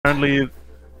Apparently,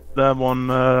 that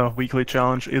one weekly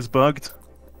challenge is bugged.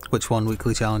 Which one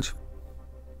weekly challenge?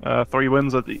 3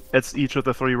 wins it's each of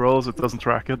the 3 rolls. It doesn't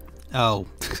track it. Oh,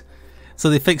 so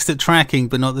they fixed it tracking,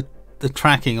 but not the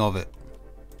tracking of it.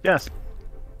 Yes.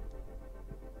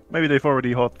 Maybe they've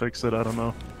already hotfixed it. I don't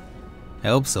know. I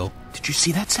hope so. Did you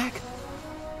see that, Zack?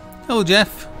 Hello,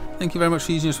 Jeff. Thank you very much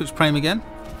for using your Switch Prime again.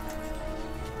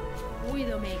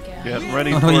 Getting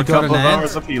ready Oh, for no, a couple of an ad?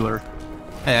 hours of healer.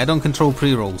 Hey, I don't control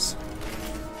pre-rolls.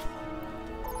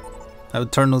 I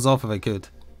would turn those off if I could.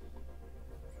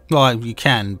 Well, you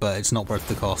can, but it's not worth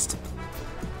the cost.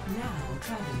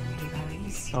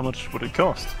 How much would it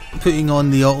cost? Putting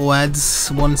on the auto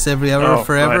ads once every hour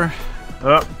forever.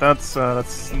 Right. That's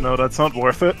not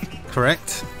worth it.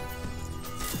 Correct.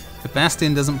 If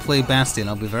Bastion doesn't play Bastion,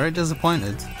 I'll be very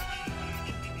disappointed.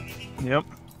 Yep.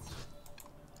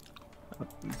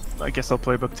 I guess I'll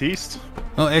play Baptiste.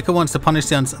 Oh, Echo wants to punish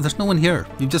the There's no one here.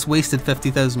 You've just wasted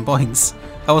 50,000 points.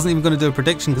 I wasn't even going to do a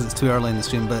prediction because it's too early in the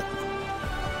stream, but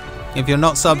if you're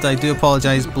not subbed, I do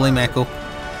apologise. Blame Echo.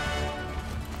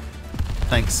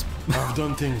 Thanks. I've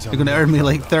done things. You're going to earn me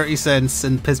like 30 cents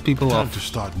and piss people off. Time to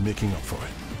start making up for it.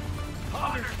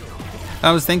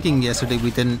 I was thinking yesterday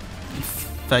we didn't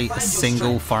fight a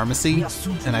single pharmacy,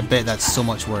 and I bet that's so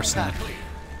much worse now.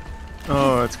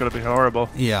 Oh, it's gonna be horrible.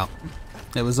 Yeah.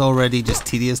 It was already just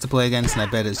tedious to play against, and I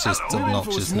bet it's just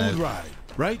obnoxious now.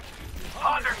 Right?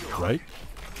 Right?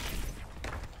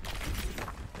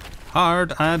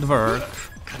 Hard ad work.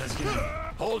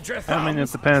 I mean,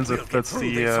 it depends if that's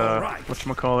the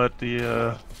whatchamacallit,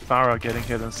 the Farah getting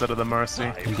hit instead of the Mercy.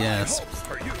 Yes.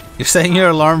 You're setting your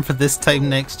alarm for this time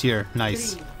next year.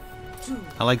 Nice.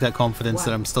 I like that confidence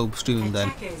that I'm still streaming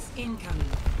then.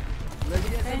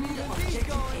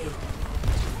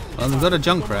 Well, they've got a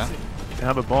Junkrat. They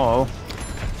have a ball.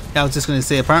 Yeah, I was just going to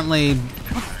say, apparently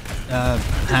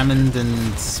Hammond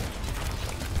and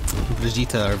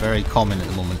Vegeta are very common at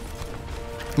the moment.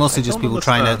 Mostly just people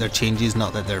trying out their changes,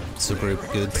 not that they're super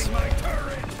good.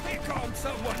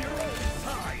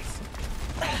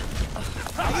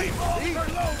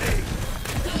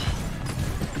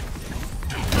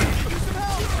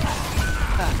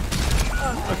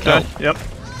 Okay, yep.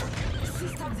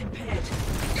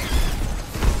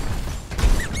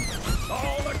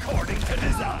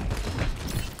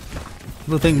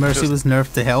 People think Mercy was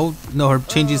nerfed to hell. No, her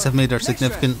changes have made her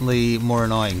significantly more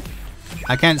annoying.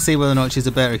 I can't say whether or not she's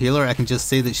a better healer, I can just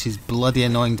say that she's bloody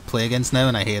annoying to play against now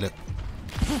and I hate it.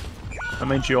 I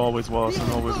mean, she always was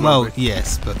and always will Well, be.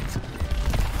 yes, but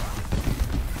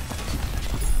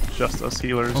Just us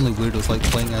healers. only weirdos like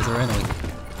playing as her anyway.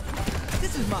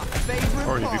 This is my favorite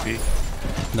Or part.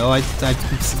 EVP. No, I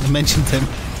mentioned him.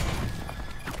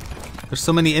 There's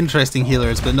so many interesting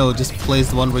healers, but no, just plays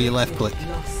the one where you left click.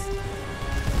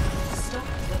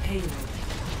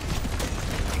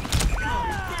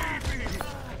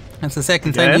 That's the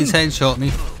second time he's headshot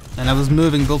me, and I was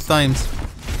moving both times.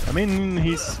 I mean,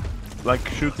 he's like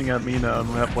shooting at me now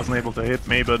and wasn't able to hit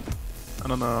me, but I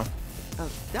don't know.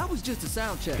 That was just a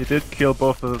sound check. He did kill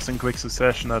both of us in quick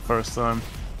succession that first time.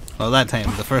 Well, that time,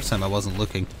 the first time I wasn't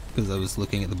looking, because I was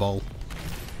looking at the ball.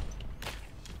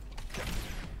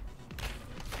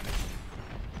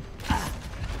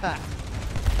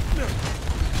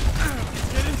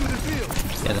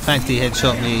 Yeah, the fact he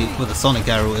headshot me with a sonic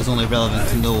arrow is only relevant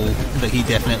to know that he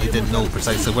definitely didn't know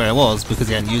precisely where I was because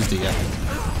he hadn't used it yet.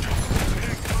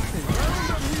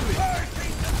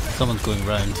 Someone's going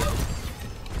round.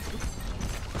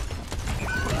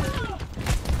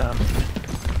 Damn.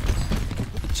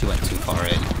 She went too far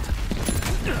in.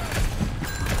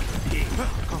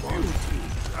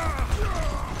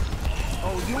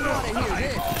 Oh, you want to hear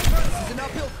this? This is an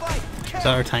uphill fight. Is that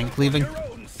our tank leaving?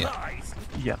 Yeah.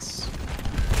 Yes.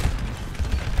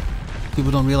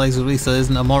 People don't realise Orisa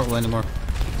isn't immortal anymore.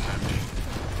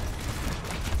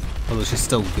 Although she's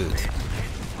still good.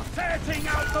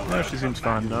 Yeah, she seems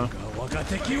fine now. For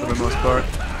the most part.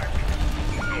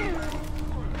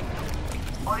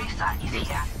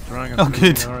 Oh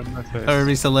good.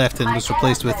 Orisa left and was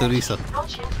replaced with Orisa.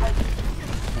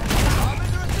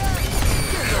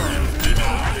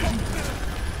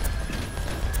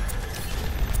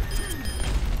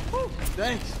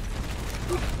 Thanks.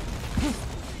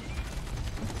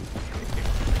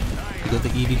 You got the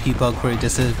EVP bug where he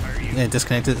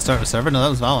disconnected at the start of the server? No, that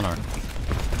was Valinor.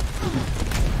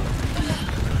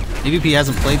 EVP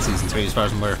hasn't played Season 3 as far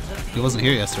as I'm aware. He wasn't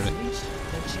here yesterday.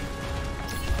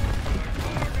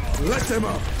 Let them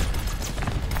up.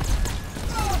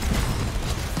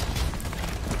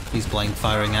 He's blind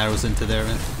firing arrows into there.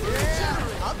 Yeah,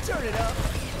 I'll turn it up.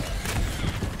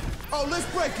 Oh, let's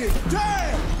break it.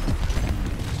 Damn!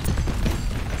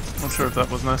 Not sure if that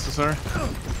was necessary.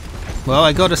 Well,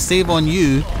 I got a save on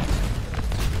you.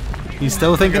 You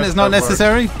still thinking it's not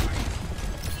necessary?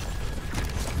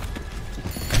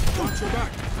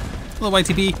 Hello,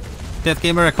 YTP. Death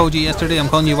Gamer, I called you yesterday. I'm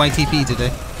calling you YTP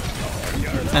today.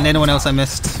 And anyone else I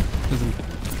missed? I'm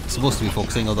supposed to be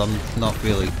focusing, although I'm not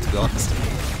really, to be honest.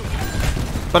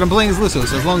 But I'm playing as Lucio,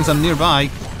 so as long as I'm nearby,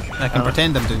 I can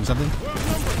pretend I'm doing something.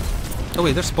 Oh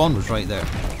wait, their spawn was right there.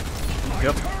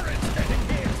 Yep.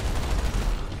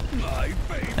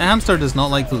 A hamster does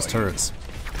not like those turrets.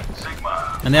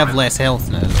 And they have less health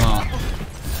now as well.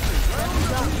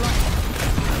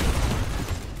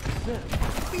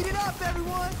 Speed it up,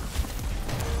 everyone!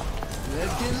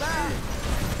 Let's get loud!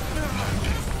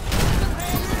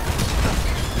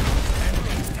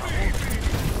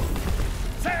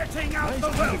 Setting out the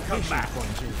welcome mat!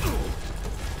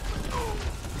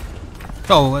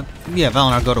 Oh, yeah,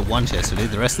 Valinor got it once yesterday.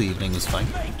 The rest of the evening was fine.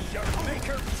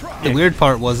 The weird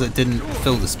part was it didn't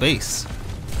fill the space.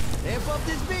 Amp up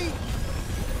this beat!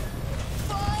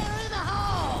 Fire in the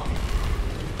hole!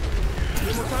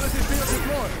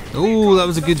 Oh, that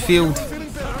was a good field.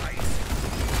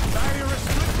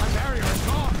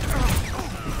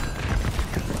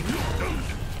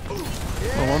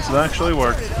 Well, once it actually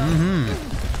worked.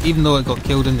 Even though it got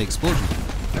killed in the explosion.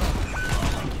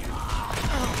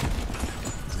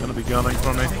 It's gonna be gunning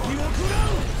for me.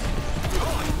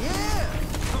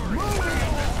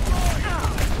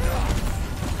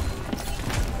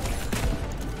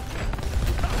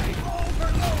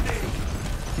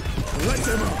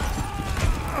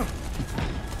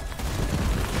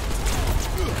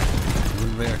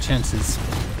 Wouldn't rate our chances.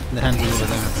 The handle over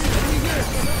there.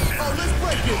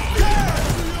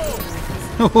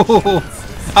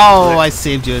 Oh, I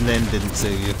saved you and then didn't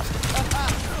save you.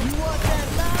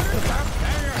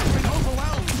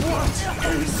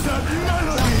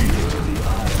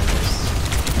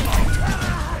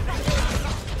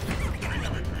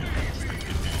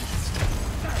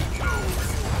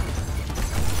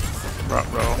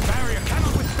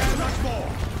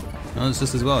 Oh, it's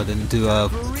just as well. I didn't do a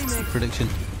prediction.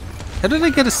 How did I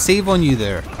get a save on you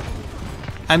there?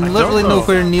 I'm literally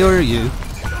nowhere near you.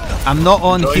 I'm not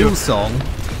on heal song.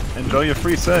 Enjoy your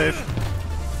free save.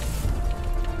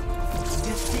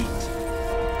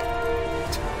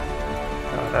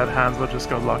 That Hansel just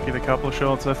got lucky with a couple of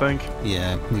shots, I think.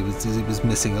 Yeah, he was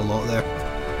missing a lot there.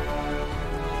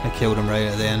 I killed him right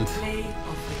at the end.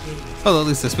 Oh, at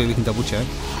least this way we can double check.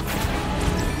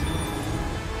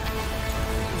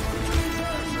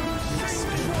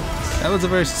 That was a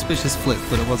very suspicious flick,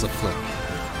 but it was a flick.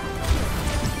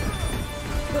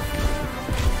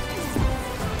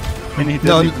 I mean, he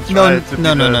didn't even try it to be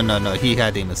no, he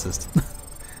had aim assist.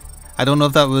 I don't know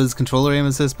if that was controller aim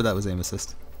assist, but that was aim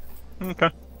assist.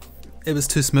 Okay. It was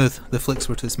too smooth. The flicks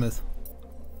were too smooth.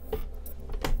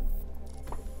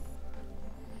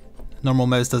 Normal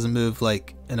mouse doesn't move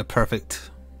like in a perfect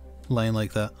line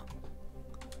like that.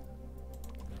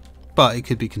 But it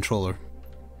could be controller.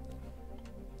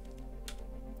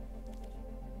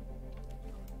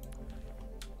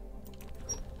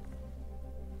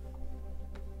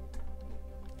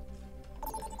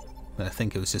 But I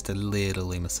think it was just a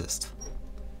little aim assist.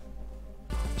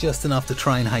 Just enough to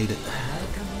try and hide it.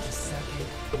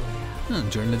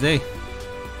 During the day.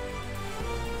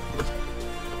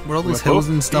 Were all these hills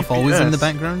and stuff always in the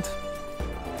background?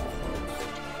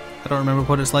 I don't remember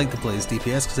what it's like to play as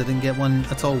DPS because I didn't get one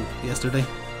at all yesterday.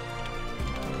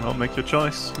 Well, make your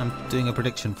choice. I'm doing a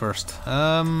prediction first.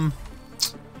 I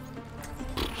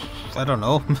don't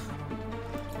know.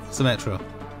 Symmetra.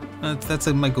 That's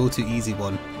my go-to easy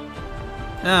one.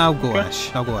 I'll go Ash.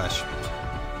 I'll go Ash.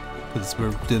 Because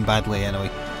we're doing badly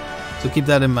anyway. So keep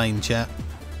that in mind, chat.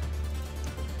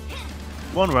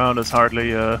 One round is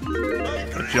hardly a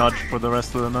judge for the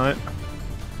rest of the night.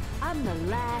 I'm the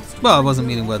last Well, I wasn't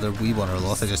meaning whether we won or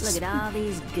lost. I just Look at all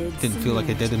these good didn't feel like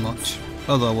I did much.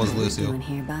 Although I was Lucio. doing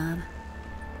here, Bob?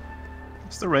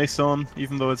 Is the race on,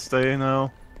 even though it's day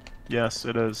now? Yes,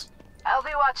 it is. I'll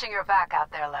be watching your back out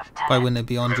there, Lieutenant. Why wouldn't it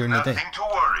be on during the day? Nothing to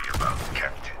worry about,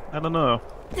 Captain. I don't know.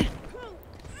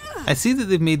 I see that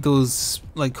they've made those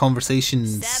like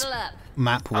conversations Saddle up.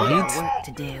 map Got wide. work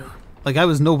to do. Like I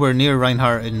was nowhere near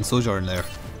Reinhardt and Sojourn there.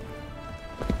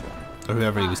 Or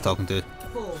whoever he was talking to.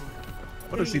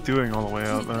 What is he doing all the way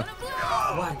out there?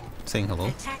 Saying hello.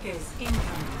 Attackers incoming.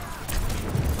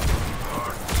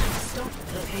 Stop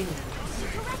the payload.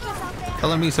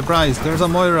 Color me surprised, there's a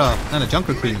Moira and a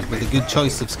Junker Queen with a good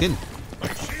choice of skin.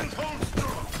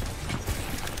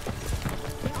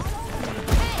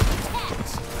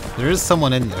 There is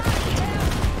someone in there.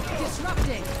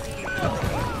 Disrupting.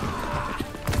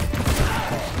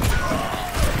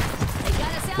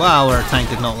 Wow, our tank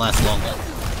did not last long.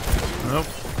 Nope.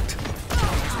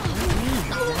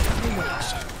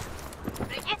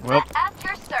 Well, At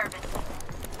your service.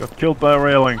 got killed by a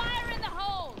railing.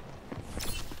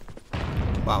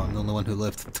 Wow, I'm the only one who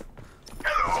lived.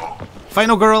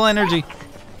 Final girl energy!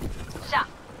 Shot.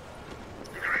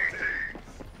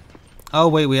 Oh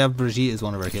wait, we have Brigitte as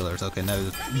one of our healers. Okay, now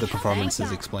the performance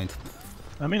is explained.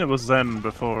 I mean, it was Zen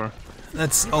before.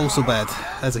 That's also bad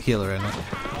as a healer, anyway.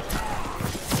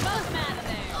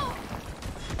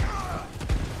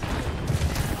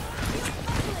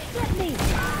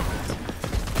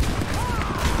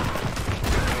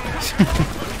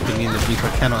 You mean the Reaper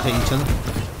cannot hit each other?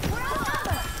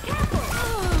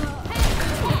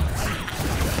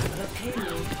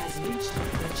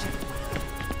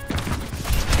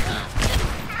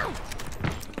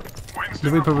 The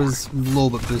Reaper was low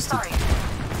but boosted.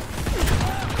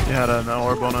 He had an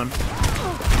orb on him.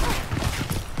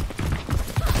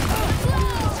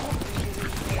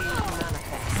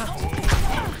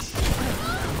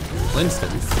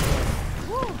 Winston.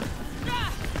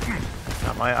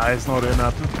 My eye's not in. I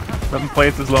haven't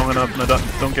played this long enough and I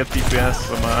don't get DPS,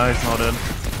 so my eye's not in.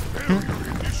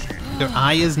 Your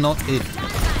eye is not in.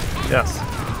 Yes.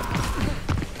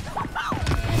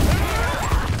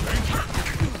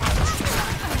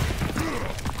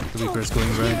 The Reaper's going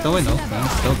around. Oh, I know. No,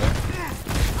 he's still there.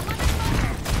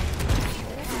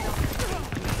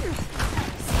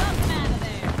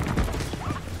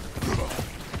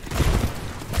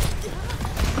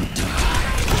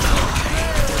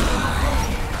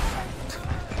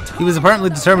 He was apparently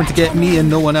determined to get me and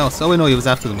no one else. Oh, I know, he was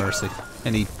after the Mercy,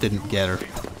 and he didn't get her.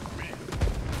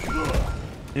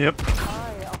 Yep.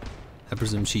 I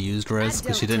presume she used res,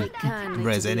 because she didn't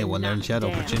res anyone there and she had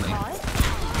opportunity.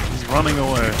 He's running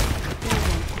away.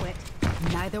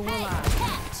 Neither will I.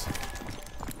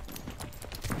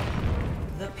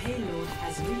 The payload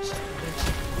has reached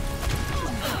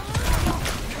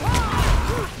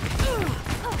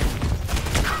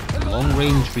the Long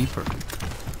range Reaper.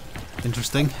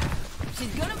 Interesting.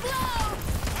 She's gonna blow!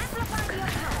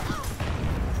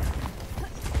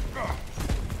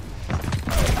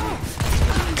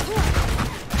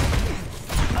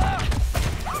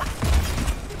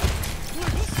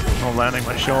 Not landing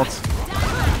my shots.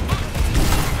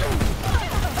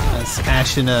 That's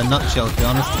Ash in a nutshell, to be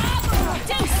honest.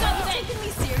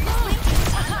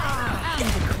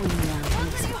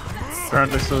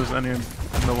 Apparently so is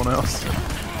no one else.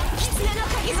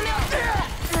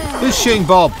 Who's shooting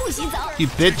Bob? You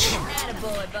bitch.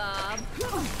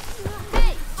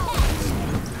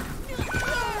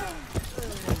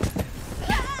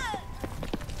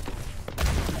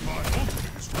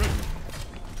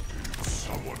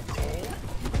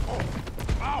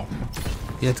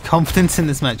 You had confidence in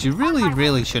this match. You really,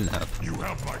 really shouldn't have. You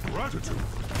have my gratitude.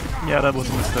 Yeah, that was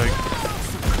a mistake.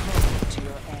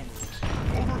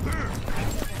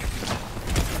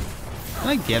 Can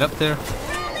I get up there?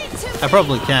 I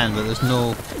probably can, but there's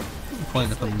no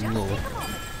point if I'm low.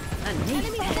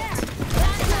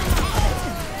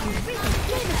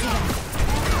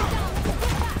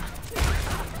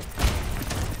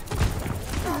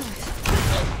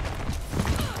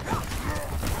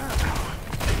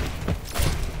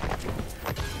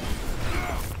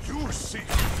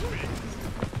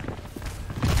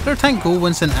 Did our tank go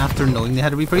Winston after knowing they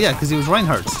had a Reaper? Yeah, because he was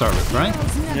Reinhardt to start with, right?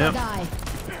 Yep.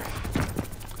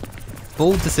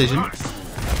 Bold decision.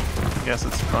 Guess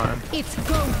it's fine. It's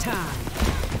go time.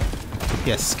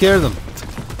 Yeah, scare them.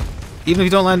 Even if you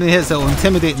don't land any hits, that will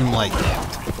intimidate them like.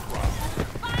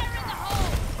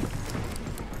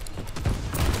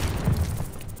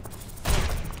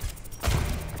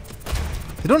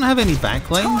 They don't have any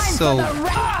backlines, so.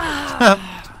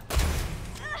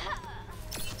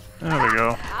 There we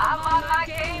go. I'm on my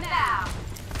game now.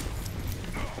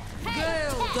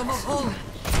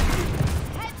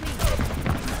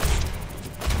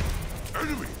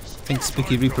 I think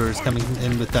Spooky Reaper is coming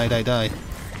in with Die Die Die.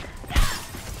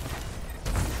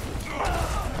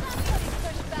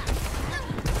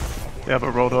 They have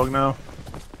a Road Dog now.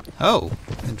 Oh,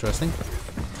 interesting.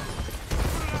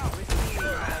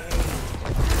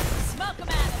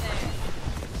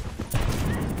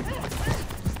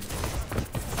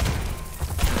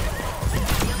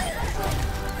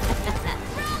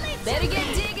 Better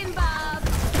get digging, Bob.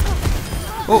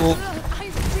 Oh,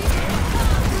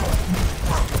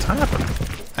 What's happened?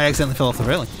 I accidentally fell off the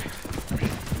railing.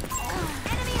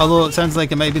 Although it sounds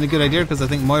like it might have been a good idea because I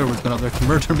think Moira was going up there to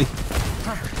murder me.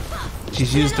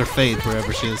 She's used her fade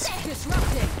wherever she is.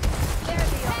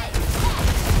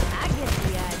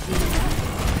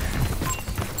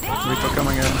 Reaper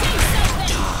coming in.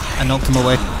 I knocked him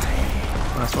away.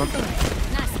 I this one.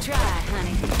 Nice try,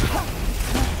 honey.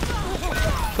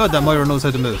 God, that Moira knows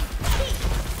how to move.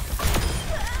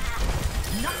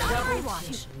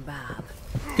 Bob.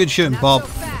 Good shooting, Bob.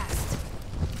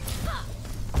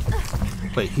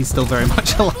 Wait, he's still very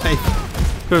much alive.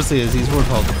 Of course he is, he's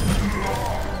Warthog.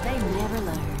 They never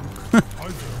learn.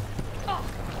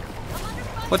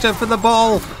 Watch out for the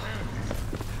ball!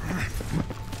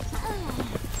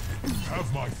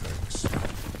 Have my thanks.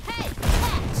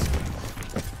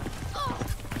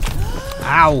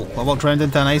 Ow! I walked round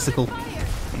into an icicle.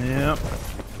 Yep.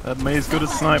 That May's good at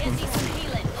sniping.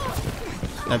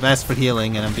 I've asked for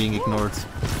healing and I'm being ignored.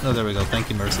 Oh, there we go. Thank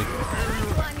you, Mercy.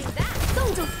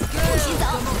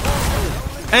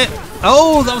 Hey!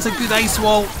 Oh, that was a good ice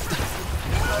wall!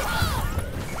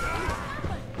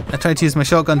 I tried to use my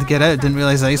shotgun to get out, didn't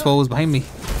realise the ice wall was behind me.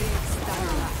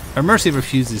 Her Mercy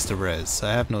refuses to res,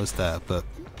 I have noticed that, but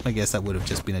I guess that would have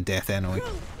just been a death anyway.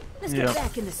 Let's Yeah. get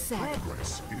back in the saddle.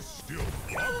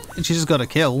 And she just got a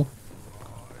kill.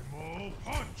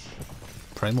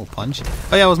 Primal Punch?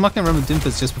 Oh yeah, I was mucking around with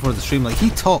Doomfist just before the stream, like, he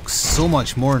talks so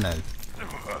much more now.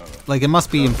 Like, it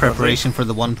must be in preparation for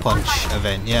the One Punch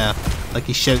event, yeah. Like,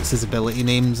 he shouts his ability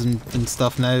names and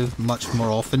stuff now, much more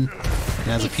often. He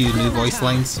has a few new voice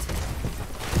lines.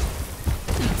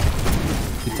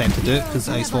 Good time to do it, because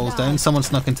ice wall's down. Someone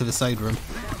snuck into the side room.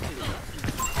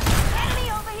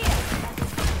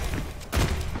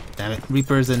 Damn it,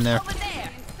 Reaper's in there.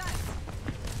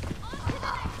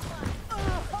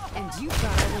 And you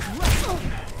thought I was right.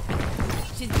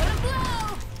 She's gonna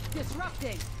blow.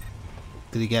 Disrupting.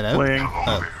 Did he get out? Playing.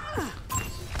 Oh.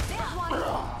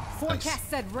 Forecast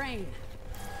said rain.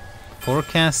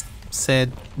 Forecast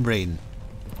said rain.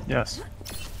 Yes.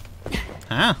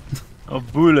 Ah. A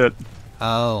bullet,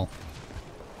 Oh.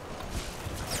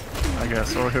 I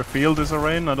guess. Or her field is a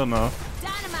rain? I don't know.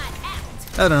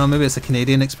 I don't know, maybe it's a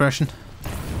Canadian expression.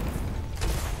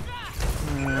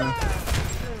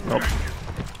 Nope.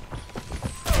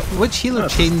 Which healer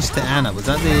changed to Anna? Was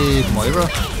that the Moira?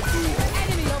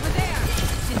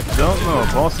 Don't know,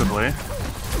 possibly.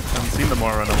 Haven't seen the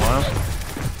Moira in a while.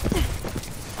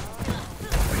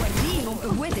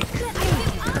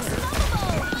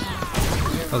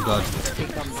 Oh god.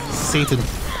 Satan.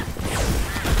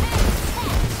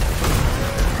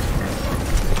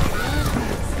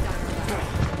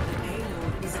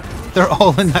 They're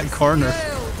all in that corner.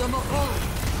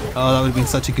 Oh, that would have been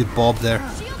such a good bob there.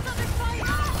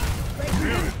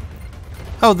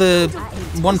 Oh, the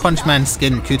One Punch Man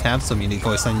skin could have some unique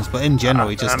voice lines, but in general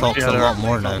he just talks a lot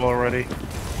more now. Already.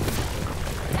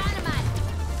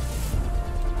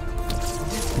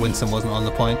 Winston wasn't on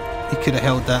the point. He could have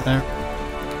held that there.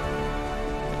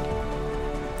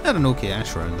 Had an okay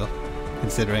Ash round though,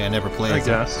 considering I never played. I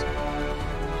guess.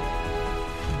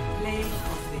 Play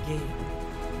of the game.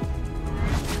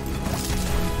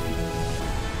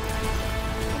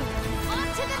 On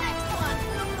to the next one.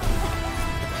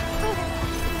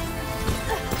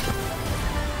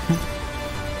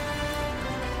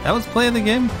 That was playing the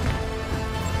game?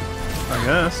 I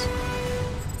guess.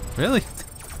 Really?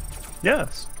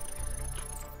 Yes.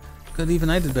 God, even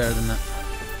I did better than that.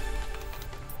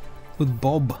 With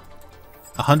Bob.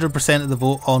 100% of the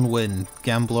vote on win.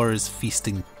 Gambler is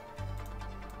feasting.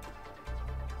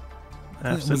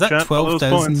 Was that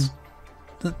 12,000?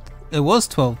 It was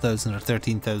 12,000 or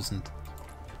 13,000.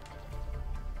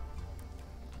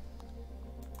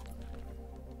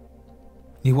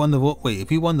 You won the vote. Wait,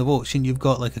 if you won the vote, shouldn't you have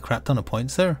got like a crap ton of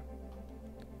points there?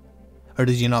 Or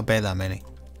did you not bet that many?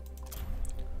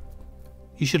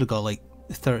 You should have got like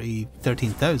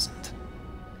 13,000.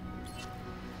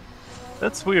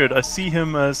 That's weird. I see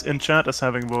him as in chat as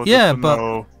having voted. Yeah, but but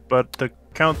no, but the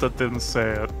counter didn't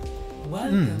say it.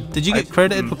 Did you get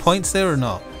credited with points there or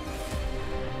not?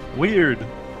 Weird.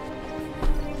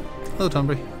 Hello,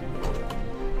 Tombury.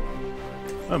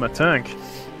 I'm a tank.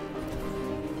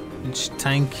 Which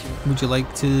tank would you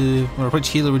like to, or which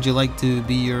healer would you like to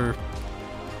be your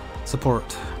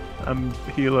support? I'm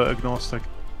healer agnostic.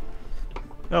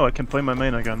 Oh, I can play my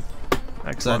main again. So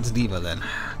Excellent. that's Diva then.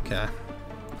 Okay.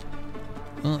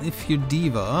 Well, if you're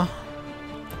Diva,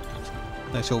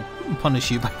 I shall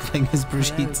punish you by playing as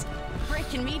Brigitte.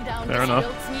 Breaking me down Fair just enough.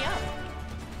 builds me up.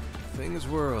 Things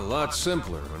were a lot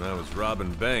simpler when I was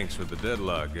robbing banks with the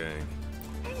Deadlock gang.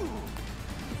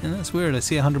 Yeah, that's weird. I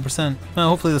see 100%. Well,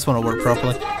 hopefully this one will work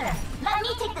properly. Let me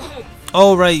take the hit.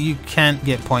 Oh, right, you can't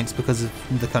get points because of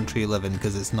the country you live in,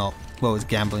 because it's not, well, it's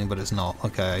gambling, but it's not.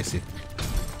 Okay, I see.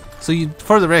 So, you,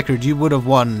 for the record, you would have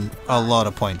won a lot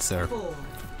of points there. 4,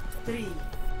 3,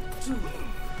 2,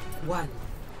 1.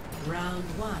 Round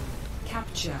 1.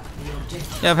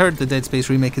 Yeah, I've heard the Dead Space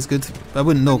remake is good. I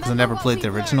wouldn't know because I never played the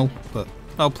original, but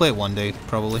I'll play it one day,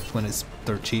 probably, when it's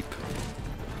dirt cheap.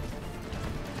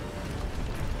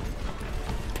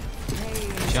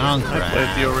 Junkrat. I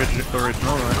played the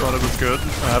original and I thought it was good.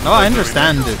 I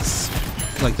understand it's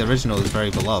like the original is very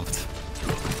beloved.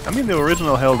 I mean, the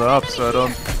original held up, so I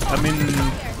don't. I mean,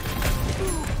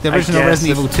 the original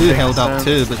Resident Evil 2 held up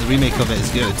too, but the remake of it is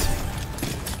good.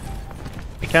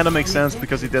 It kind of makes sense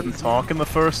because he didn't talk in the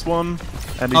first one,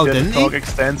 and he didn't talk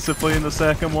extensively in the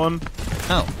second one.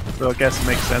 Oh. So I guess it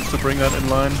makes sense to bring that in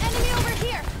line.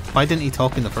 Why didn't he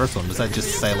talk in the first one? Was that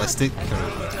just stylistic?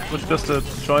 Or? It was just a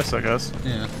choice, I guess.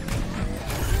 Yeah.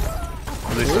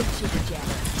 At least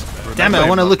damn it, I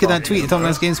want to look at that tweet. Tom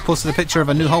Rance Games posted a picture of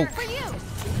a new Hulk.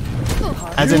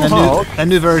 As in a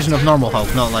new version of normal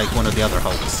Hulk, not like one of the other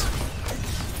Hulks.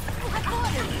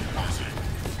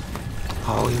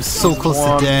 Oh, he was so close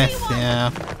to death, yeah.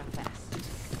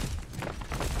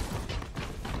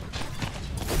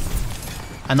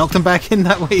 I knocked him back in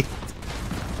that way.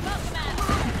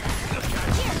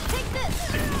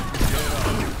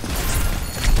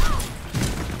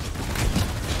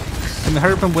 Can we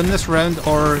hurry up and win this round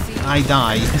or I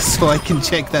die so I can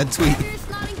check that tweet?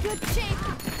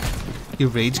 You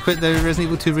rage quit the Resident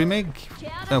Evil 2 remake?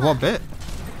 What bit?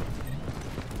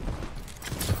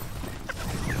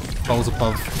 Balls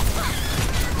above.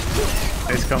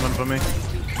 He's coming for me.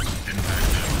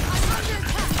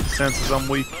 Senses I'm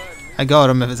weak. I got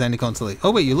him if it's any consolation.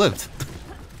 Oh wait, you lived.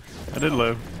 I did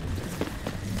live.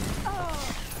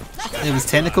 It was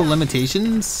technical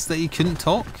limitations that you couldn't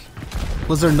talk?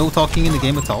 Was there no talking in the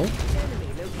game at all?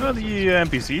 Well, the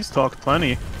NPCs talked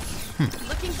plenty.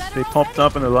 They popped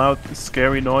up in a loud,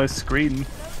 scary noise screen.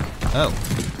 Oh.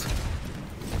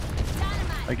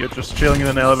 Like you're just chilling in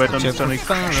an elevator and suddenly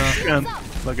and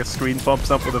like a screen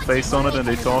pops up with a face on it and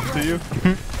they talk to you.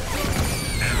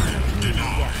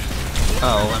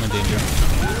 Oh, I'm in danger.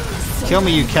 Kill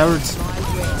me, you cowards.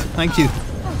 Thank you.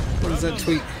 What is that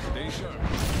tweet?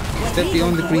 Step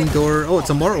beyond the green door. Oh, it's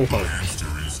a mortal Hulk.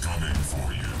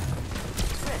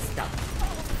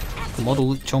 The model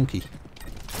looked chunky.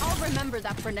 I'll remember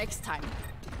that for next time.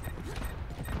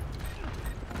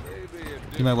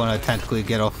 You might want to tactically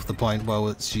get off the point while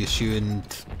it's just you and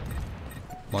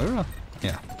Moira?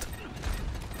 Yeah.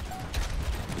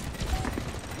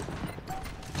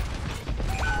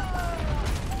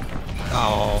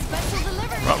 Oh.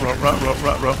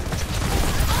 Ruh.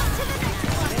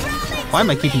 Why am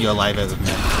I keeping you alive out of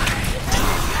me?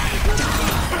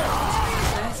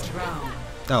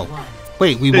 Oh.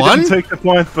 Wait, we won? Didn't take the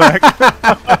point back.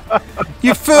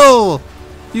 You fool!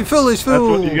 You foolish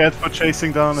fool! That's what you get for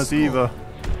chasing down a diva.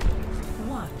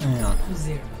 Yeah.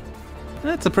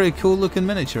 That's a pretty cool looking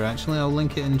miniature actually. I'll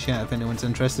link it in chat if anyone's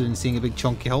interested in seeing a big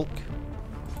chunky Hulk.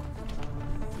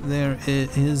 There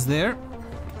it is there.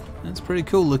 That's pretty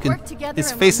cool looking.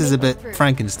 His face is a bit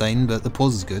Frankenstein, but the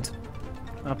pose is good.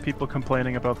 People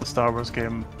complaining about the Star Wars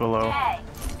game below.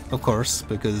 Of course,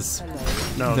 because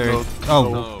no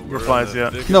replies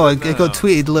yet. No, it got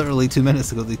tweeted literally 2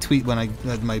 minutes ago. They tweet when I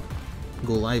had my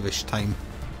go live-ish time.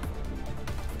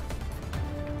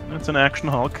 It's an action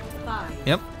Hulk. 5,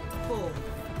 Yep. 4,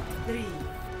 3,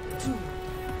 2,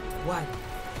 1.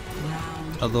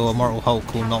 Although Immortal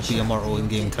Hulk will not be immortal in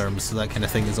game terms, so that kind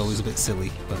of thing is always a bit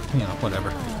silly. But you know,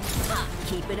 whatever.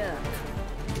 Keep it up.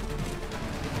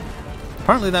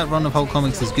 Apparently that run of Hulk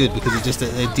comics is good because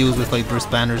it deals with like Bruce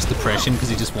Banner's depression because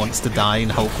he just wants to die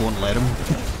and Hulk won't let him,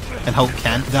 and Hulk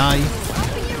can't die.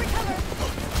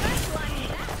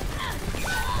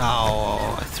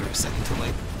 Oh, I threw a second too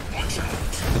late,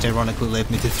 which ironically led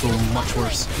me to throw much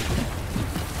worse.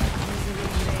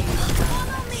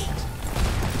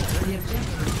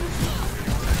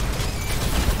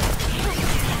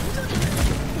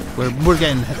 We're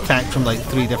getting attacked from like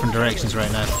 3 different directions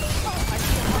right now.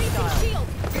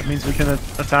 That means we can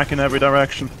attack in every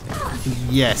direction.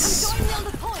 Yes.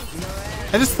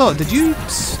 I just thought, did you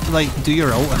like do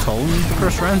your ult at all in the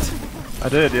first round? I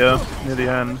did, yeah, near the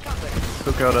end.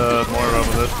 Took out a Moira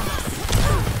with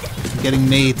it. Getting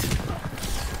made.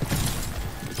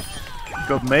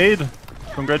 Got made?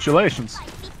 Congratulations.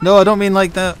 No, I don't mean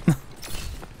like that.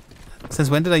 Since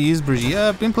when did I use Brigitte?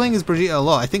 I've been playing as Brigitte a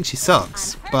lot. I think she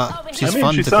sucks, but she's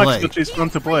fun she to sucks, play. But she's fun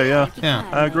to play, yeah. Yeah.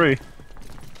 I agree.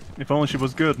 If only she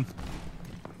was good.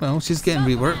 Well, she's getting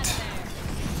reworked.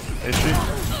 Is she?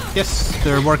 Yes,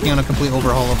 they're working on a complete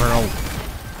overhaul of her ult.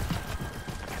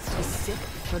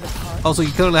 Also,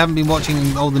 you clearly haven't been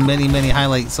watching all the many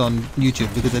highlights on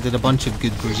YouTube because I did a bunch of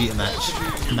good Brigitte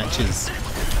matches.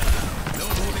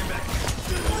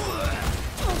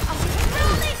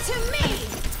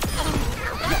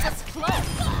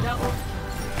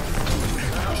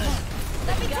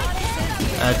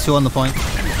 2 on the point.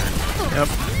 Yep.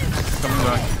 Coming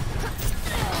back.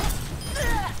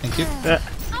 Thank you. Yeah.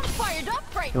 I'm fired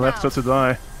up right He left now. her to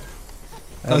die.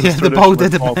 Oh As yeah, is the tradition ball with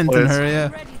did ball abandon players. her, yeah.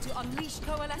 Ready to unleash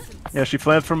coalescence. Yeah, she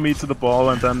fled from me to the ball,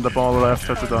 and then the ball left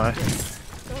her to die.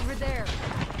 Over there.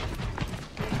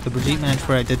 The Brigitte match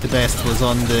where I did the best was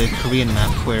on the Korean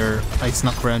map where I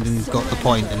snuck around and got the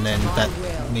point, and then that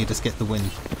made us get the win.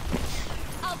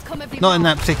 I'll come every Not in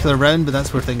that particular round, but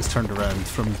that's where things turned around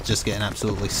from just getting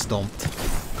absolutely stomped.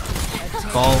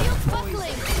 Ball.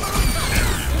 buckling.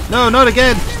 No, not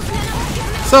again!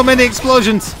 So many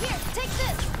explosions! Here, take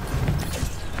this.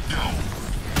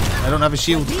 I don't have a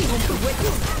shield.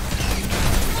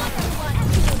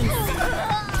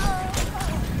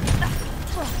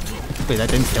 Wait, that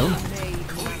didn't kill him?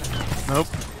 Nope.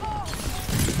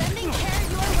 Sending care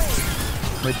your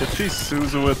way. Wait, did she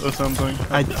Suzu it or something?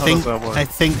 I How does that work?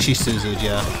 think she Suzu'd,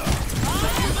 yeah.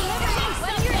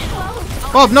 When you're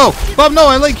close, Bob, no! Bob, no,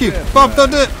 I like you! Bob,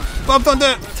 don't do it! Bob, don't do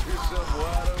it!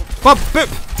 Bob, boop!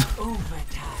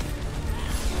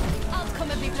 I'll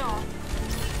come every now.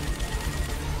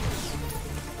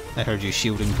 I heard you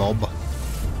shielding Bob.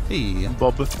 Hey,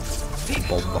 Bob. Bob.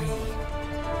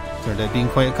 Turned out being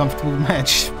quite a comfortable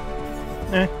match.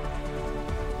 Eh.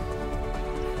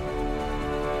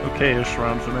 Okay-ish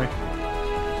round for me.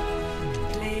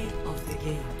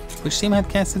 Which team had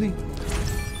Cassidy?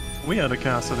 We had a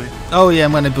Cassidy. Oh yeah,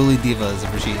 I'm gonna bully Diva as a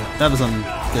Brigitte. That was on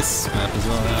this map as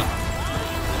well, yeah.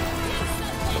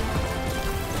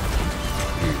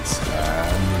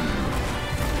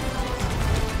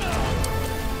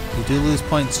 You do lose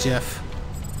points, Jeff.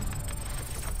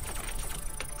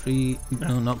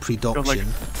 No, not Got pre-doction. like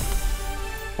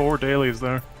 4 dailies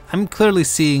there. I'm clearly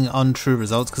seeing untrue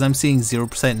results because I'm seeing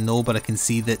 0% no, but I can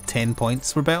see that 10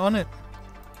 points were bet on it.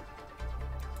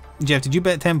 Jeff, did you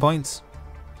bet 10 points?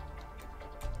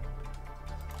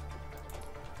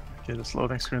 Okay, this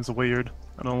loading screen's weird.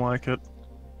 I don't like it.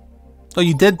 Oh,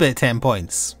 you did bet 10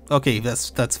 points. Okay, that's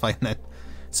fine then.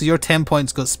 So your 10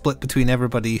 points got split between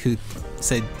everybody who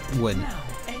said win.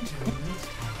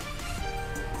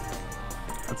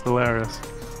 That's hilarious.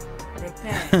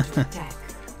 Prepare to attack.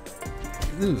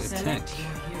 Ooh, Select attack. your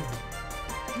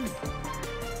hero.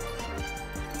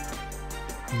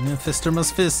 Yeah, Fister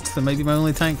must fist. That might be my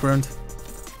only tank round.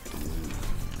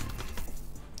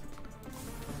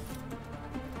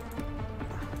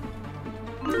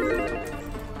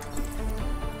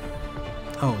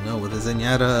 Oh no, with a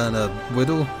Zenyatta and a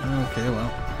Widow? Okay,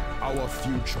 well. Our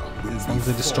future will As long as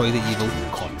they destroy the evil.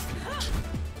 conflict.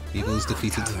 Evil is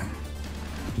defeated.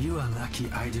 You are lucky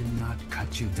I did not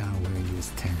cut you down where you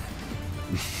was 10.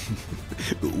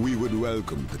 We would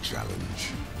welcome the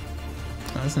challenge.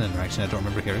 Oh, that's an interaction I don't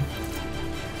remember hearing.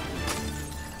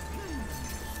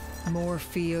 More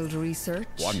field research.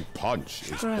 One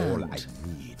punch is all I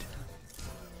need.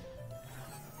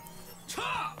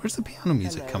 Where's the piano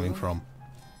music coming from?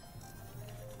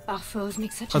 Our foes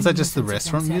make such Oh, a is that just the nuisance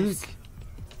of restaurant themselves. music?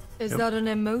 Is that an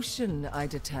emotion I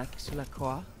detect,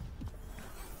 Lacroix?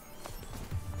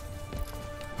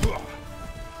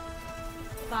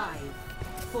 Five,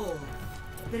 4,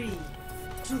 3,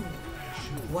 2,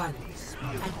 1.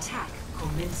 Attack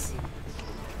commencing.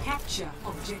 Capture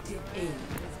objective A.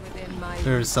 Within my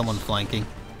There's someone flanking.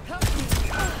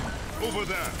 Over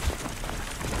there.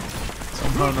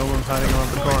 Somehow no one's hiding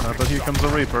around the corner, but here comes a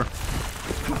Reaper.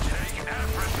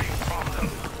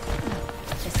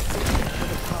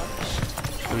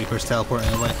 The Reaper's teleporting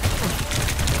away.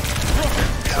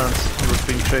 Since he was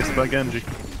being chased by Genji.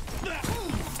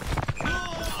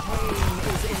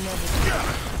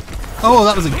 Oh,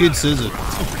 that was a good Suzu.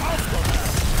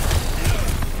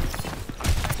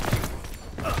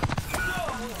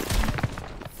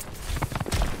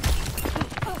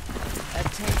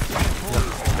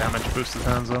 Damage boosted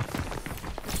Hanzo.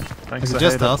 Thanks Is it to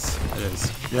just Hayden. us? It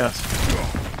is.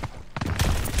 Yes.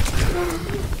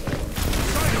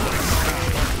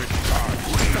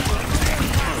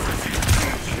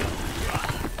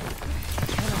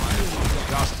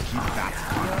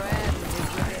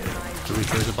 The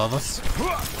Reaper is above us.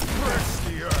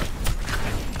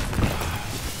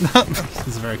 This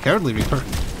is a very cowardly Reaper.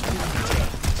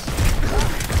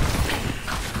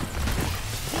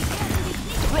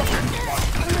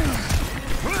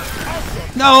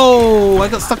 No! I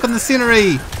got stuck on the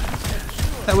scenery!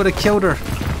 That would have killed her.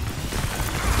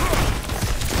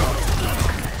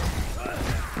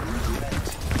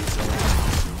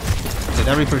 Okay,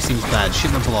 that Reaper seems bad.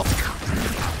 Shoot him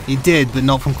off. He did, but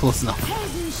not from close enough.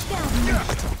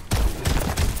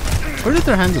 Where did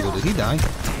their handle go? Did he die?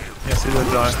 Yes, he did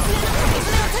die.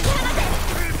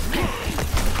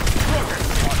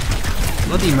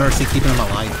 Bloody Mercy keeping him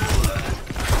alive.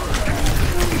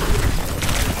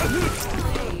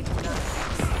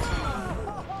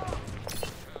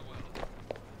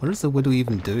 What is the Widow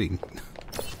even doing?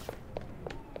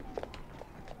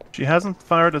 She hasn't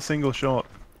fired a single shot.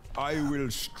 I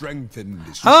will strengthen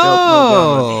this.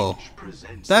 Oh!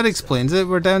 That explains it.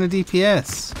 We're down to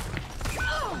DPS.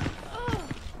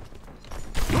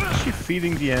 Is she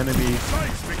feeding the enemy?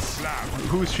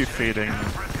 Who's she feeding?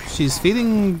 She's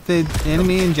feeding the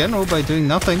enemy in general by doing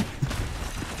nothing.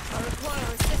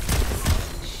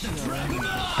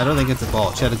 I don't think it's a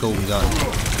bot. She had a golden gun.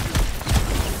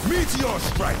 Meteor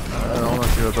strike. I don't know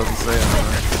if it doesn't say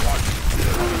anything.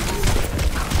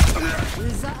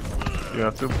 You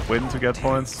have to win to get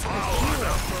points.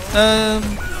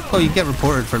 Well, you get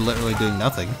reported for literally doing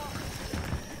nothing.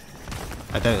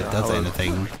 I doubt it does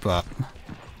anything, but...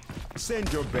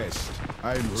 Send your best.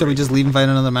 Shall we just leave and find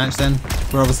another match then?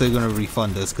 We're obviously going to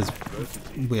refund this because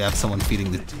we have someone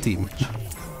feeding the team.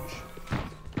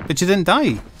 But she didn't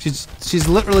die. She's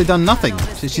literally done nothing.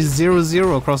 She's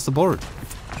 0-0 across the board.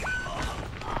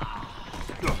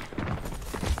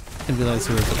 I didn't realise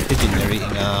there was a pigeon there eating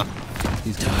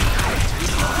these guys.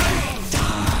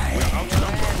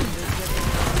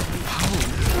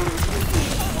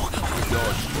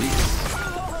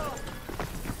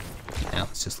 Yeah,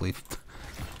 let's just leave.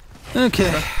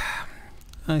 Okay.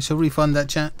 I shall refund that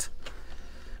chat.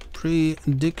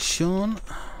 Prediction.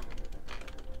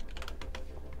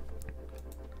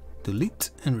 Delete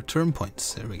and return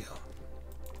points. There we go.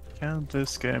 Can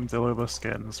this game deliver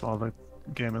skins while the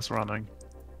game is running?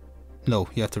 No,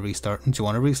 you have to restart. Do you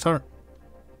want to restart?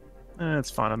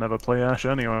 It's fine, I never play Ash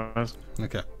anyways.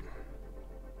 Okay.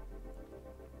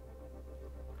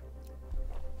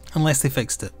 Unless they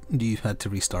fixed it. You had to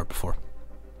restart before.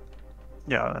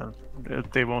 Yeah,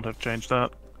 they won't have changed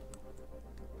that.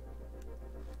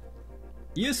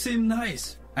 You seem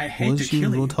nice. I hate Was to you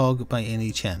kill you. Roadhog by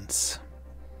any chance?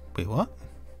 Wait, what?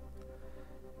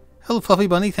 Hello, Fluffy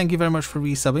Bunny. Thank you very much for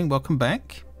resubbing. Welcome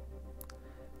back.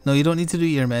 No, you don't need to do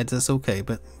ear meds. That's okay,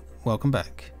 but welcome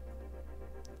back.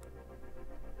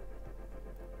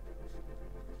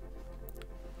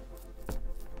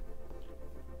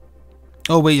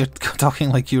 Oh, wait, you're talking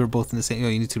like you were both in the same... Oh,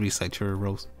 you need to recite your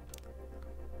roles.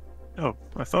 Oh,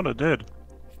 I thought it did.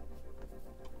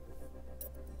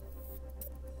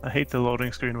 I hate the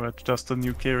loading screen where it's just a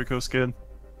new Kiriko skin.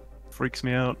 Freaks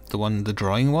me out. The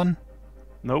drawing one?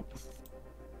 Nope.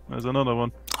 There's another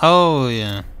one. Oh,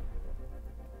 yeah.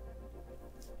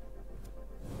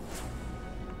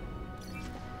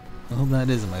 I hope that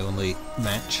isn't my only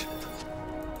match.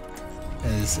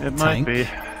 As It tank. might be.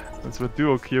 That's with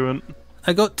duo queuing.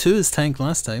 I got 2 as tank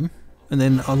last time, and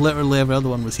then literally every other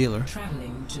one was healer.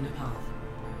 Traveling to Nepal.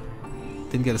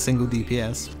 Didn't get a single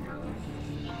DPS.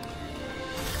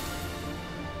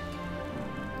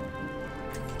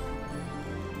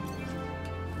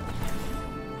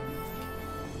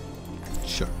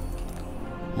 Sure.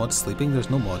 Mod sleeping? There's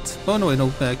no mods. Oh no, no,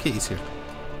 Kitty's here.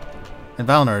 And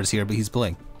Valnar is here, but he's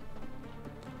playing.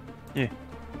 Yeah.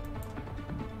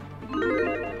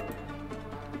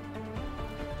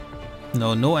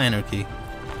 No, no anarchy.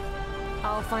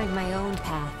 I'll find my own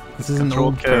path. This is an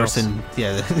Controlled old chaos. person.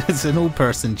 Yeah, it's an old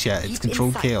person chat. It's Keep controlled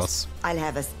in sight. chaos. I'll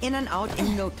have us in and out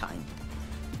in no time.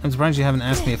 I'm surprised you haven't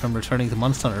asked me if I'm returning to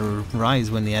Monster Hunter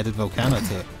Rise when they added Volcano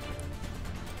to it.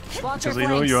 Watch your Because you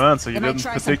know flanks. your answer. You They might didn't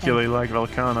try particularly like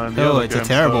Volcana and the Oh, other it's games, a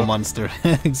terrible so- monster.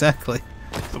 Exactly.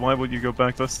 So why would you go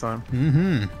back this time?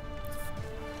 Mm-hmm.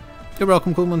 You're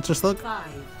welcome, Cool Monster Slug. 5,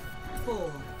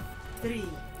 4, 3,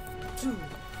 2,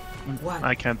 1.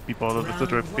 I can't be bothered with the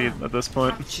drip feed at this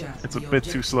point. Capture It's a the bit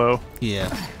too objective. slow. Yeah,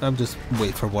 I'm just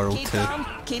wait for World Keep 2. calm,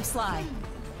 keep sly.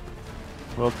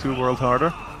 World 2, World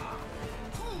Harder.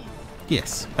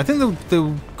 Yes, I think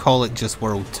they'll call it just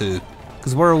World 2.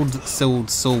 Because World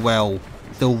sold so well,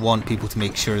 they'll want people to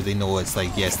make sure they know it's like,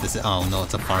 yes, this is... Oh no,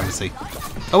 it's a pharmacy.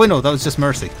 Oh wait, no, that was just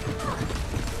Mercy.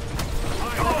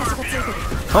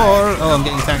 Or... Oh, I'm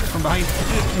getting attacked from behind.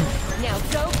 Now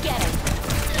go get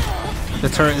him. The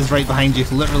turret is right behind you,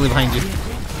 literally behind you.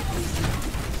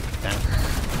 Damn.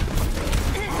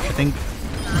 I think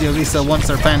Diorisa wants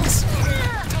her pants.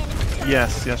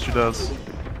 Yes, yes she does.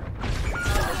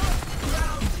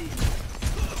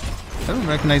 I don't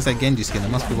recognize that Genji skin, it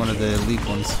must be one of the League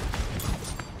ones.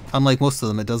 Unlike most of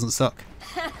them, it doesn't suck.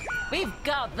 We've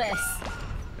got this.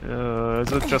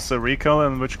 Is it just a recolor?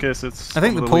 In which case it's... I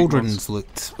think the one of League ones. pauldrons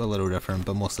looked a little different,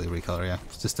 but mostly recolor, yeah.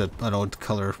 It's just an odd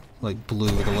colour, like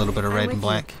blue with a little bit of red and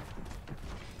black.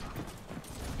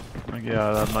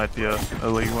 Yeah, that might be a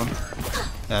League one.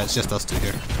 It's just us two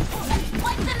here.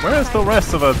 Where is the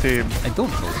rest of our team? I don't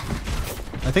know.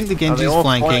 I think the Genji's all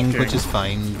flanking, flanking? which is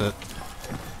fine, but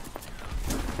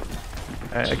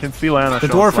I can feel Anna. the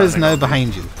dwarf is now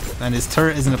behind you, and his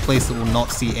turret is in a place that will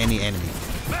not see any enemy.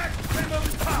 I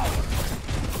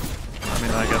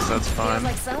mean, I guess that's Feels fine.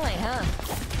 like sunlight, huh?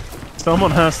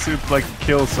 Someone has to like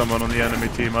kill someone on the enemy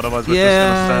team, otherwise we're Yeah,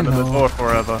 just gonna stand in the no. door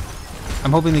forever.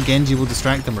 I'm hoping the Genji will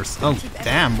distract them or oh,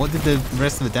 damn, what did the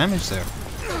rest of the damage there?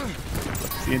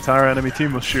 The entire enemy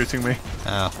team was shooting me.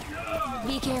 Oh.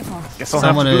 Be careful. Guess I'll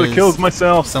have to do the kills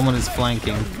myself. Someone is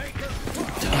flanking.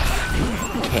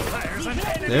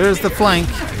 There's the flank.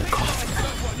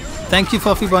 Thank you,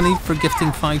 Fluffy Bunny, for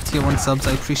gifting 5 tier 1 subs.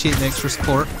 I appreciate the extra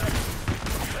support.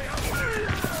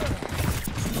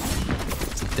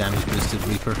 It's a damage boosted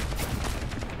Reaper.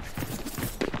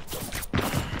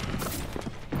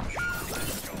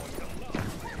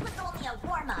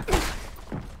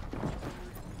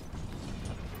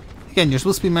 Again, you're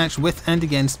supposed to be matched with and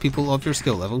against people of your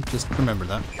skill level. Just remember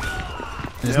that.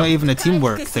 And it's not even a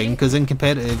teamwork thing, because in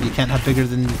competitive you can't have bigger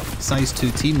than size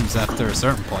 2 teams after a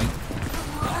certain point.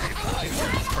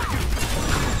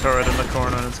 Turret in the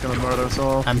corner and it's gonna murder us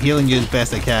all. I'm healing you as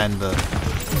best I can, but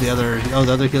the other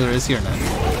healer is here now.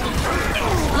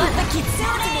 Let the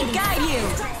Kitsune guide you.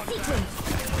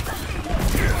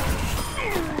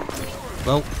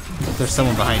 Well, there's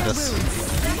someone behind us.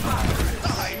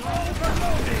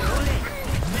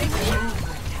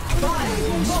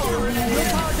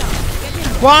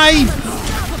 Why?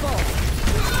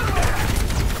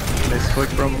 Misclick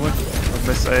probably. Or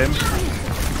miss aim.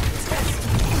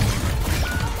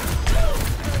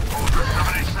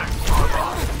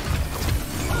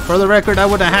 For the record, I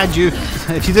would have had you.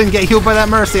 If you didn't get healed by that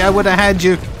Mercy, I would have had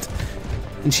you.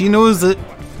 And she knows it,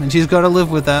 and she's got to live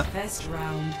with that. First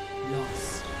round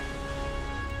lost.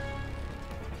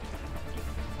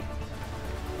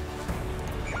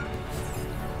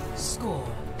 Score.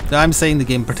 I'm saying the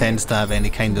game pretends to have any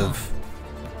kind of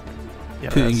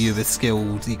putting that's- you with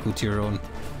skills equal to your own.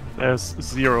 There's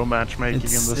zero matchmaking in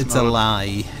this It's a mode.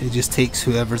 lie. It just takes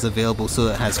whoever's available so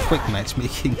that it has quick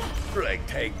matchmaking. Break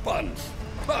take bunch,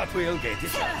 but we'll get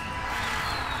it done.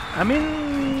 I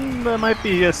mean, there might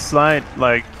be a slight,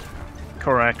 like,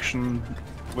 correction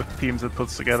with teams it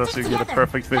puts together so you get a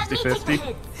perfect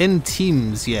 50-50. In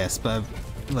teams, yes, but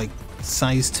like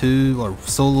size 2 or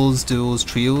solos, duos,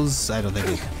 trios, I don't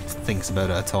think it thinks about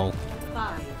it at all.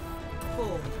 5,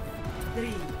 4, 3,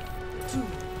 2,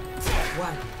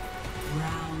 1.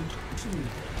 Round 2.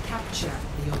 Capture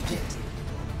the objective.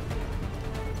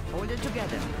 Hold it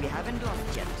together. We haven't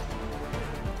lost yet.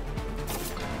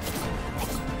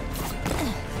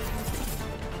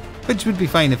 Which would be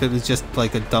fine if it was just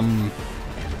like a dumb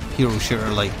hero shooter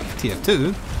like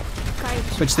TF2.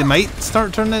 Which they might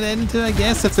start turning it into, I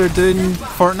guess, if they're doing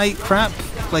Fortnite crap.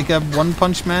 Like a One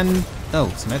Punch Man. Oh,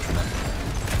 Symmetra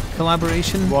Man.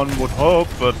 Collaboration. One would hope,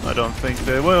 but I don't think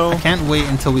they will. I can't wait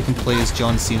until we can play as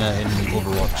John Cena in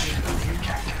Overwatch.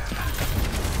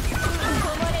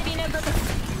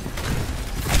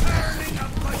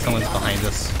 Someone's behind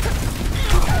us.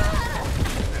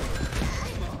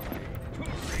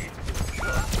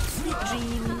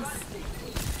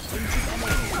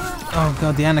 Oh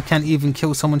god, Diana can't even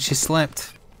kill someone she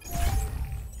slept.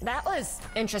 That was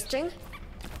interesting.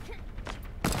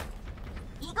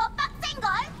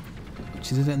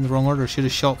 She did it in the wrong order. Should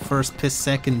have shot first, piss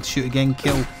second, shoot again,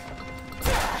 kill.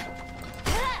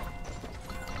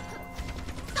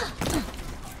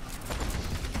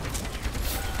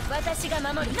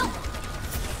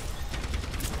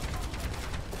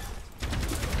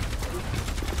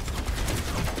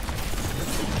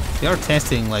 They are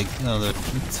testing, like, oh, the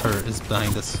turret is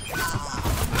behind us.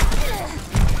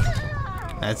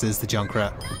 As is the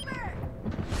Junkrat.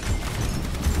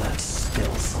 Let's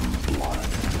spill some blood.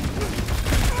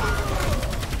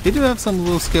 They do have some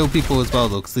low skill people as well,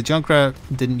 though, because the Junkrat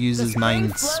didn't use his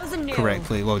mines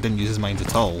correctly. Well, didn't use his mines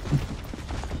at all.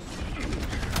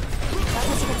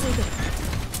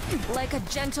 Like a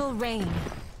gentle rain.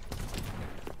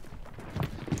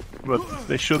 But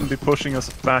they shouldn't be pushing us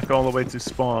back all the way to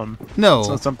spawn. No. It's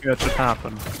not something that should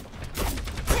happen.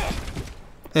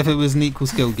 If it was an equal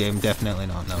skill game, definitely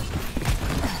not, no.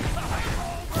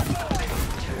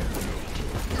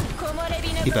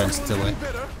 He bounced away.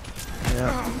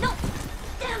 Yeah. No!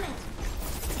 Damn it!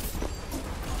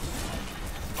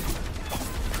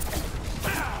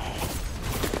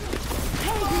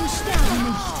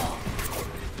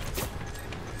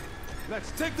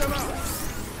 Let's take them out.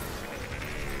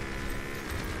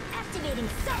 Activating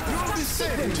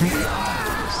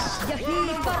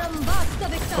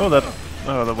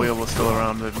Oh, the wheel was still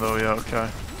around, even though, yeah, okay.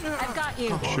 I've got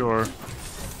you. Sure.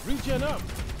 Regen up.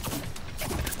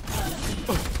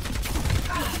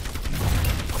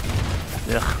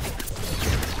 Yeah.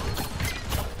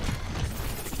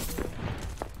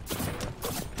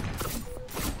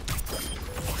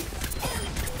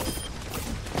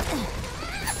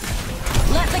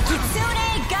 Let the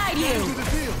kitsune guide you.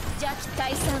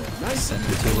 Sent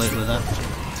me too late with that.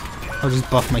 I'll just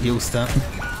buff my heal stat.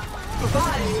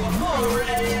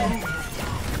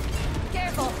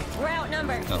 Careful, we're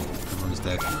outnumbered. Oh, everyone's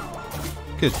dead.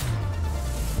 Good.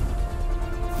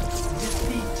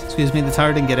 Excuse me, the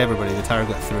tower didn't get everybody. The tower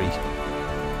got 3.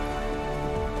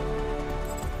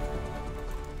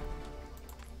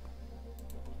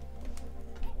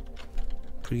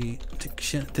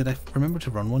 Prediction. Did I remember to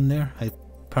run one there?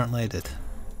 Apparently I did.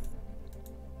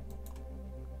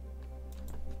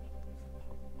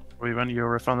 When you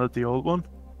refunded the old one?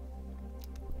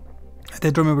 I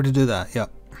did remember to do that, yeah.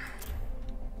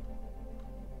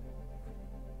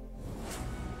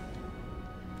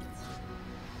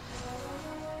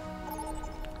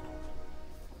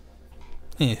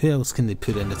 Yeah, who else can they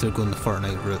put in if they're going the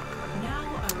Fortnite route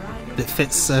that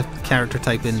fits a character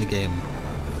type in the game?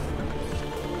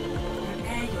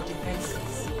 Prepare your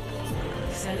defenses.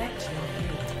 Select your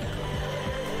hero.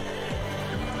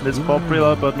 It's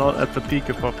popular, but not at the peak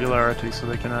of popularity, so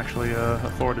they can actually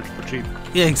afford it for cheap.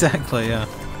 Yeah, exactly, yeah.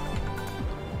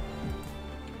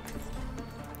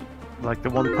 Like the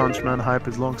One Punch Man hype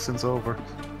is long since over.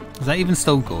 Is that even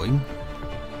still going?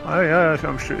 Oh yeah,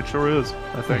 I'm sure it sure is.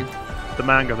 I think the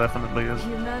manga definitely is.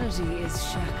 Humanity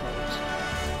is shackled.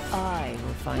 I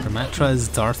will find Ramatra as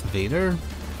Darth Vader?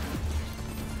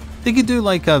 They could do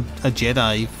like a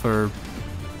Jedi for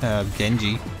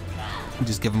Genji. And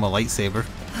just give him a lightsaber.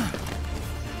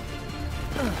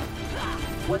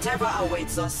 Whatever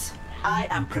awaits us, I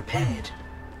am prepared.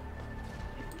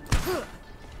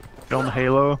 John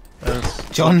Halo as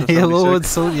John Soldier Halo 76. and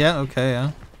so yeah, okay,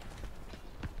 yeah.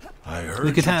 I heard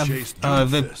They could you have chased the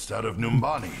Doomfist out of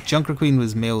Numbani. Junker Queen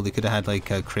was male, they could have had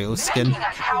like a Kratos skin. A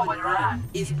coward ram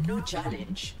is no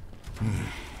challenge.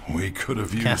 We could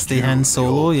have used Casty you Han in the Solo,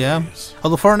 old yeah. days.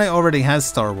 Although Fortnite already has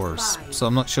Star Wars, so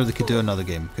I'm not sure they could do another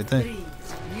game, could they?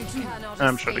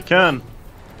 I'm sure they can.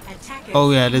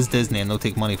 Oh yeah, it is Disney and they'll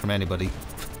take money from anybody.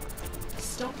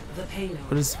 Stop the payload.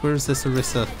 Where's this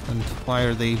Orisa and why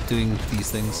are they doing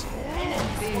these things?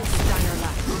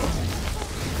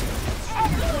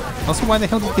 Also, why the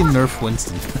hell did they nerf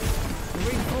Winston?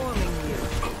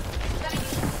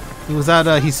 Was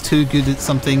that he's too good at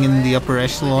something in the upper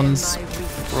echelons?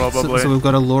 Probably. So we've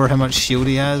got to lower how much shield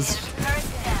he has?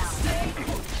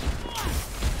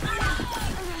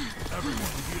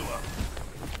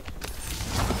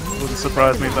 Wouldn't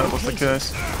surprise me if that was the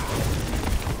case.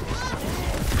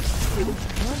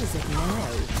 What is it now?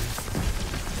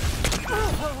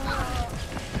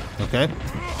 Okay.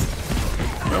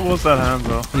 Where was that hand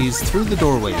though? He's through the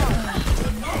doorway.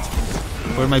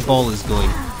 Where my ball is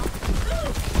going.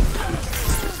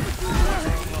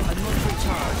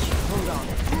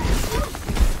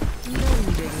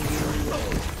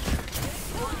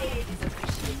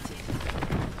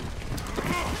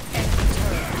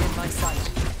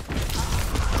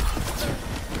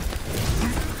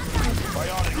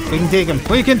 We can take him.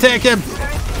 We can take him.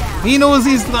 He knows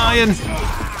he's dying.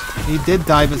 He did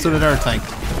die, but so did our tank.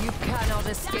 You cannot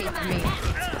escape me.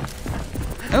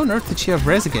 How on earth did she have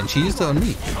res again? She used it on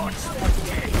me.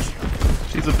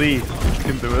 She's a bee. She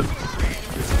can do it.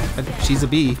 She's a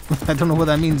bee. I don't know what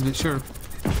that means, but sure.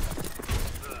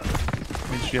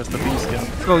 Means she has the bee skin.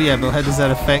 Oh yeah, but how does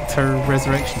that affect her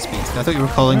resurrection speed? I thought you were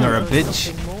calling her a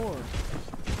bitch.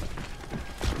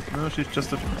 No, she's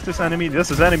just this enemy.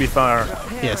 This is enemy fire.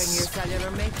 Yes.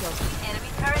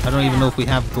 I don't even know if we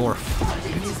have dwarf.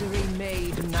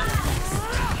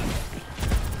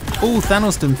 Oh,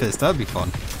 Thanos Doomfist. That'd be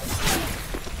fun.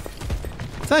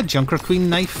 Is that a Junker Queen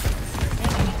knife?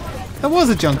 That was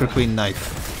a Junker Queen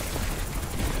knife.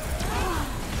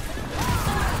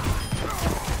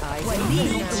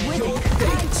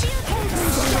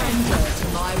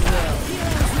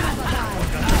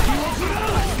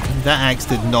 That axe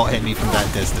did not hit me from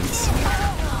that distance.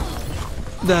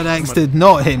 That axe did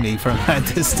not hit me from that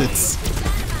distance.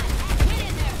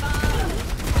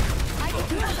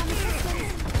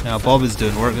 Now Bob is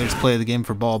doing work. Let's play the game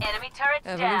for Bob.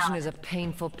 Evolution is a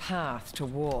painful path to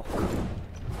walk.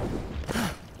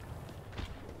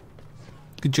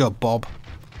 Good job, Bob.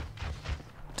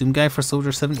 Doom guy for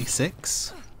Soldier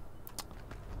 76.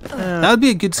 That would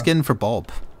be a good skin for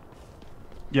Bob.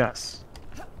 Yes.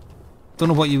 Don't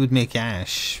know what you would make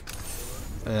Ash.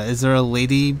 Is there a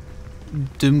lady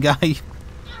Doom guy?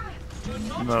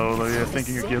 No, you're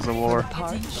thinking of Gears of War.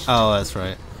 Oh, that's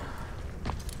right.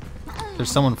 There's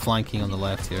someone flanking on the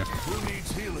left here.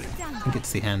 I think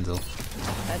it's the handle.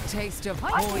 A taste of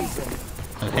poison.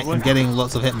 I'm getting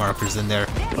lots of hit markers in there.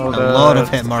 Oh, a lot of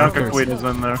hit markers. Queen is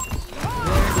in there.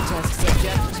 Where's the test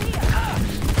subject?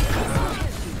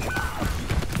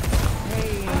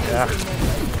 Yeah.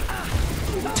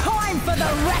 Time for the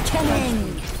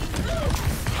reckoning!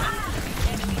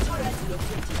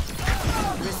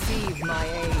 Receive my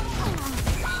aid.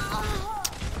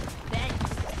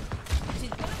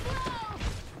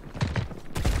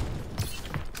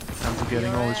 Hands are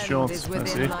getting all his shots. Is I within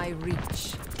see. my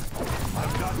reach.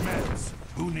 I've got meds.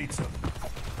 Who needs them?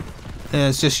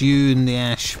 It's just you and the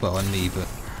Ash. Well, and me, but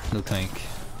no tank.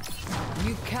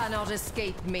 You cannot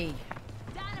escape me.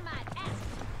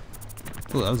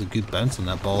 Oh, that was a good bounce on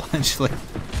that ball, actually.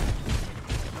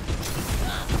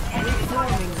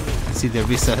 See, the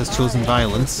Risa has chosen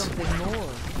violence. Something more.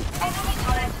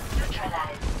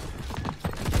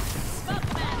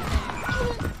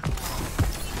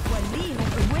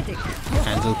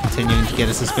 Handle continuing to get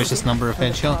a suspicious number of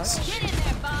headshots.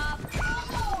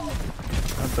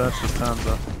 And that's just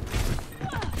Hansa.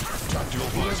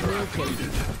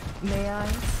 May I?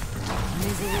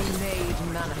 Misery made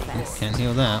manifest. Can't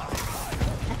heal that.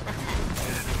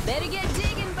 Better get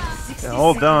digging, boss. Yeah,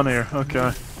 all down here.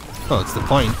 Okay. Oh, it's the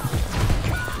point.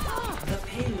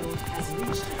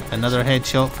 Another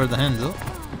headshot for the handle.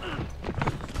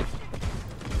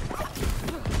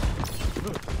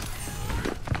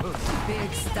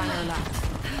 Big Stangerlat.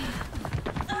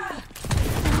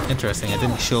 Interesting, I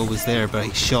didn't show it was there, but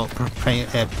he shot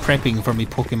prepping for me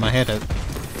poking my head out.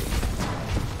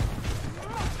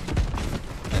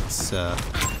 That's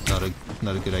not a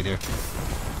good idea.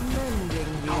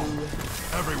 Mending you.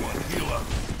 Everyone, heal up.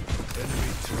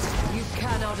 Enemy You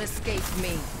cannot escape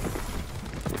me.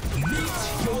 Meet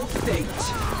your fate.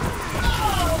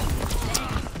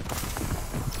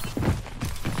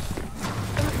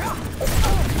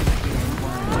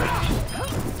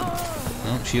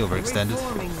 Oh, she overextended.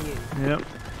 Reforming you. Yep.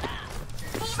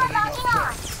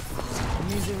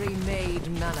 Misery made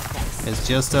manifest. It's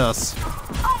just us.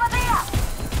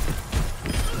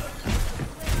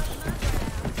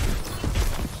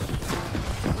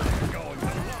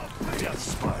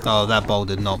 Oh, that ball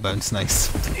did not bounce nice.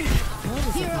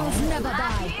 Heroes never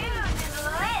die.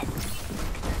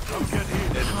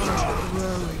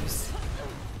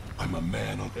 I'm a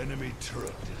man on enemy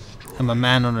turret destroyed. I'm a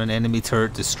man on an enemy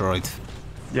turret destroyed.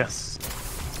 Yes.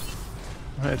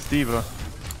 It's Diva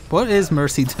What is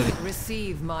Mercy doing?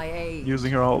 Receive my aid.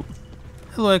 using her ult.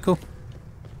 Hello, Echo.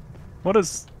 What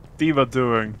is Diva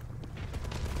doing?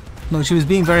 No, she was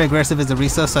being very aggressive as a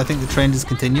Risa, so I think the trend is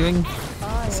continuing.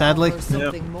 Sadly. Offer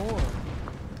something more.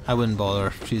 I wouldn't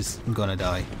bother. She's gonna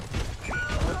die.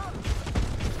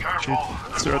 She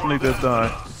certainly did die.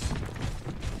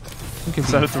 Look at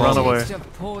Decided to run away. Taste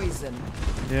of poison.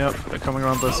 Yep, they're coming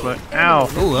around this way. Ow!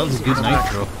 Oh, that was a good knife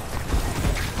throw.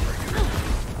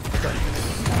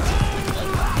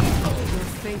 Your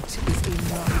fate is in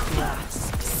my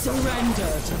grasp.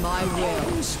 Surrender to my will.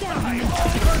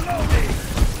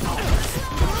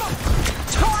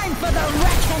 Time for the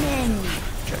reckoning!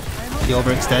 She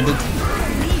overextended.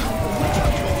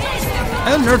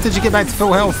 How on earth did you get back to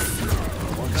full health?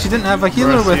 She didn't have a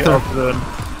healer Mercy with her. up then.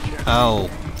 Oh,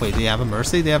 wait, they have a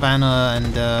Mercy? They have Anna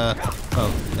and, oh,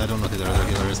 I don't know who their other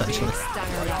healer is actually.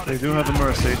 They do have the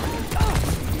Mercy.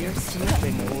 You're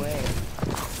slipping away.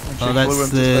 Oh, She that's flew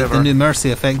into the favor. new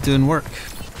Mercy effect doing work.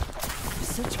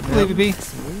 Such Hello, BB.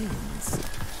 wounds.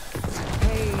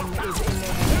 Pain is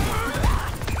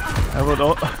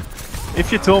inevitable. I would.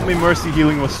 If you told me Mercy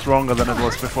healing was stronger than it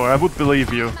was before, I would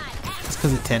believe you. It's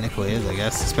because it technically is, I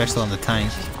guess, especially on the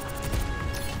tank.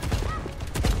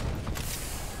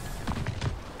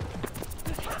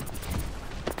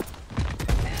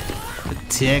 But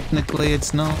technically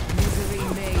it's not. Misery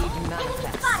made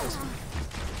manifest.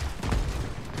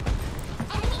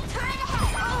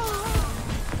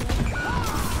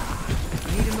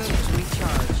 Need a move to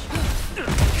recharge.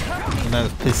 I'm out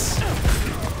of piss.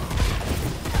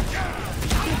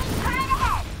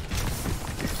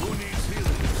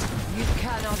 You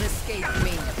cannot escape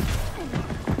me.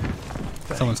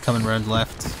 Someone's coming round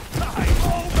left.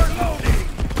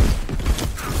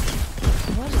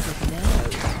 What is it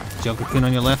now? Junker Queen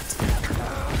on your left.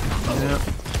 Yep.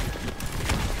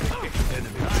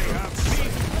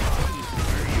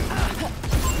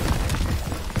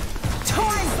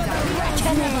 Time for the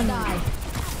reckoning!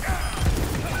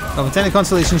 Oh, with any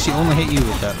consolation, she only hit you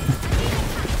with that.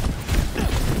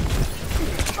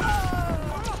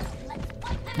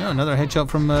 No, another headshot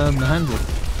from the handle.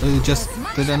 Who just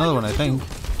did another one, I think.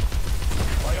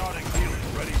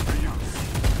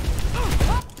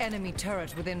 Enemy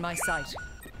turret within my sight.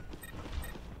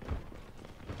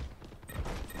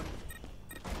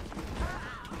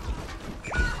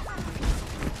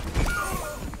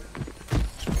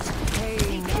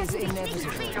 Pain is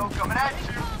inevitable.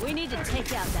 We need to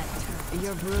take out that turret.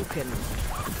 You're broken.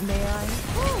 May I?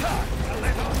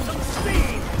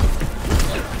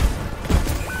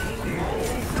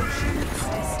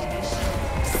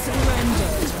 Surrender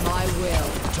to my will.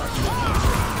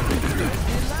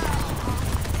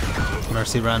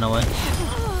 Mercy ran away.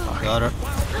 Got her.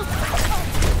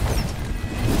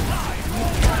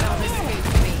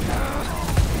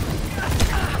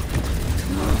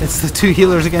 It's the two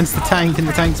healers against the tank, and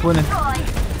the tank's winning.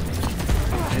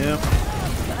 Yep.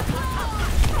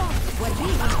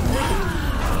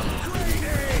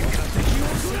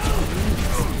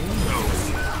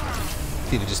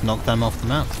 Could have just knocked them off the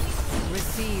map.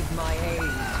 Receive my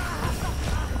aid.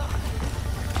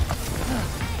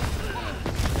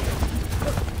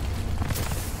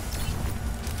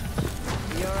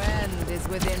 Your end is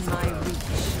within my reach.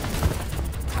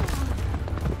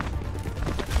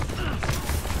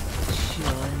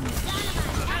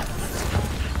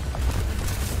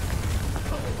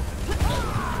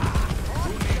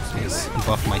 Yes,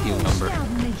 buff my heal number.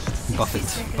 Buff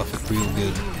it real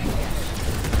good.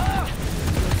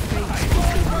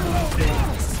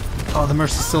 Oh, the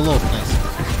Mercy's still low. Nice.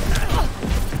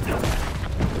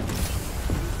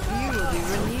 You will be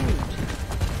renewed.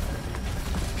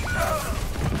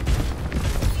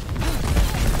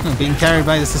 Oh, being carried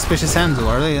by the suspicious handle,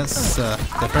 are they? That's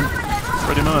different.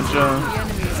 Pretty much, The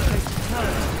enemy is close to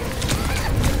turret.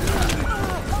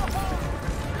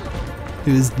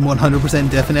 Who is 100%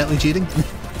 definitely cheating?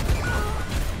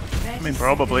 I mean,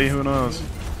 probably, who knows?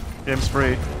 Game's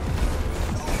free.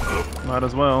 Might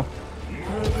as well.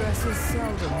 Progress is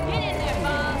seldom Get in there,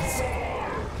 boss.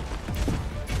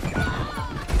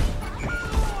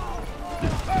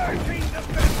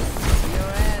 Your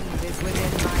end is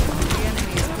within my reach. The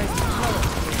enemy is close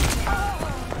to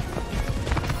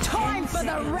turret. Time for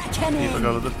the reckoning. I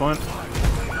got at this point.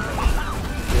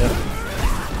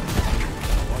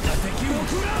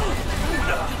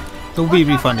 They'll be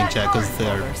refunding chat because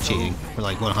they're cheating. We're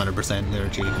like 100% they're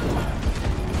cheating.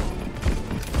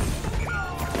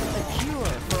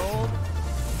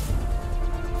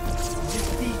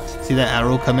 See that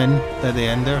arrow come in at the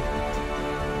end there?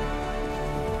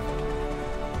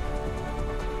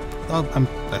 Oh,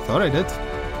 I thought I did.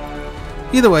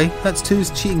 Either way, that's two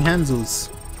cheating Hanzels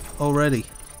already.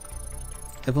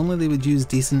 If only they would use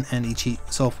decent anti-cheat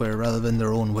software rather than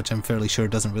their own, which I'm fairly sure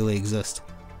doesn't really exist.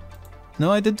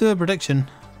 No, I did do a prediction,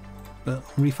 but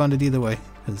I'm refunded either way,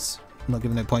 because I'm not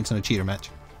giving out points on a cheater match.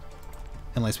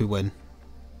 Unless we win.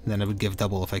 Then I would give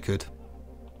double if I could.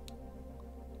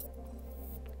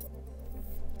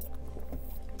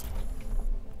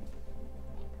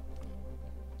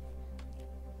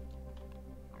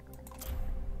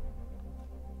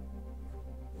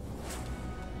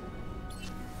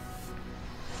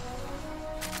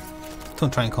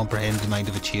 Don't try and comprehend the mind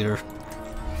of a cheater.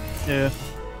 Yeah.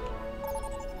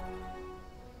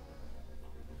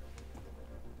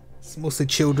 It's mostly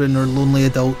children or lonely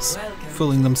adults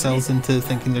fooling themselves into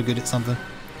thinking they're good at something.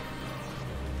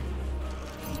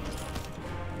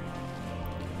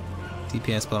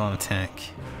 DPS but on attack.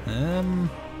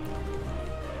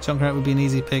 Junkrat would be an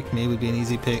easy pick, May would be an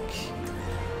easy pick.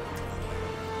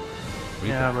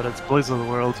 Yeah, but it's Blaze of the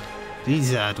World.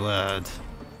 Blizzard word.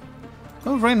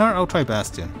 Oh, Reinhardt, I'll try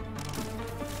Bastion.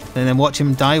 And then watch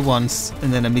him die once,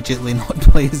 and then immediately not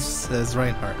play as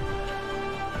Reinhardt.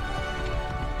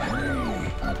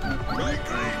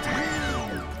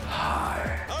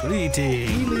 Greeting.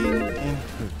 Healing and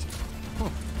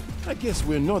hurting. I guess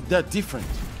we're not that different.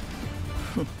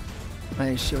 I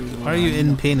assure you. Are you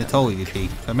in pain at all,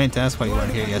 EVP? I meant to ask why you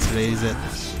weren't here yesterday. Is it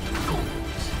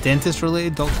dentist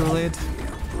related, doctor related?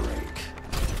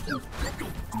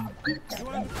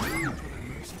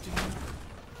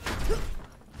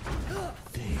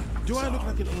 Do I look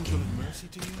like an angel of mercy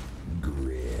to you?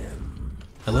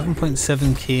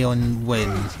 11.7k on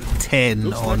win, 10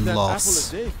 Looks on like that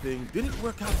loss. apple a day thing didn't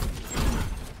work out.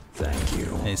 Thank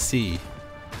you. I see.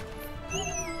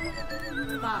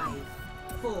 5,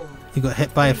 4, You got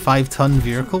hit by a 5-ton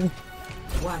vehicle?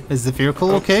 1. Is the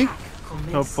vehicle okay?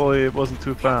 Hopefully it wasn't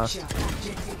too fast.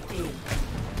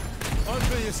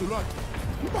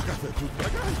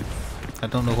 I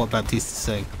don't know what Baptiste is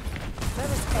saying.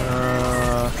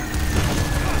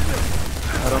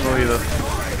 I don't know either.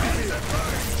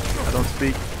 I don't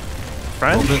speak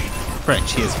French?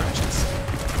 French, he is French. Yes.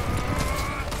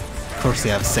 Of course they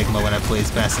have Sigma when I play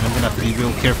as Bastion. I'm gonna have to be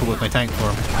real careful with my tank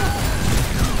form.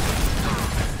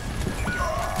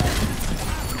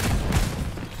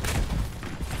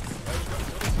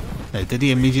 Now, did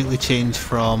he immediately change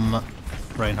from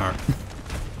Reinhardt?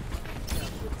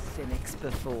 Phoenix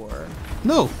before.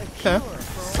 No. Okay.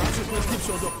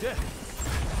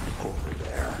 Over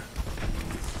there.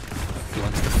 He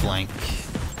wants to flank.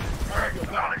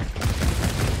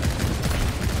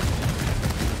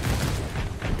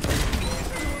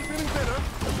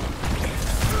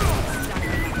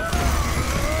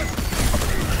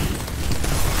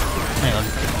 Hang on.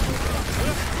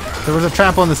 There was a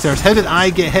trap on the stairs. How did I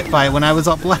get hit by it when I was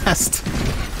up last?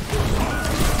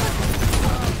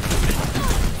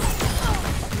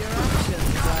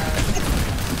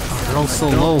 Oh, they're all so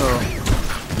low.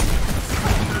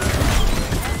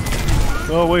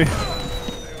 Go away.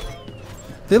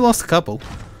 They lost a couple.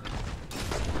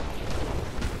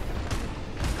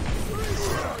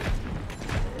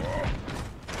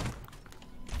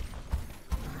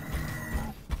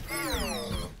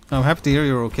 I'm happy to hear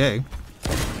you're okay.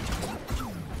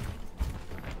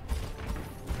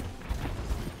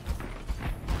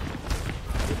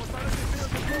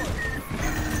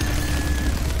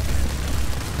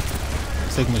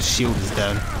 Sigma's shield is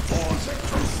down.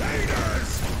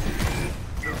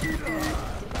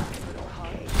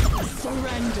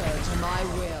 Surrender to my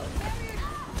will.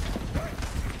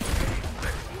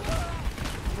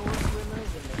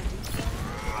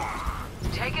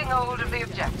 Taking hold of the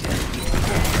objective.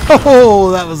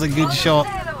 Oh, that was a good shot.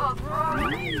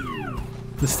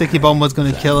 The sticky bomb was going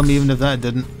to kill him even if that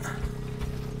didn't.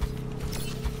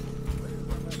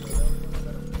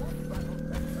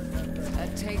 A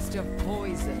taste of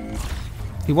poison.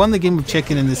 He won the game of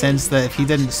chicken in the sense that if he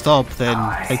didn't stop, then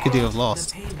how could he have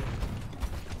lost?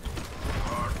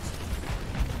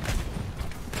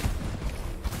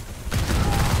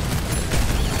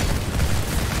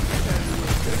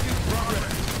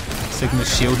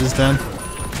 Sigma's shield is down.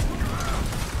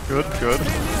 Good, good.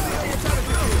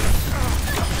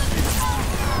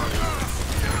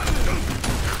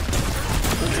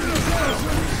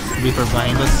 Reaper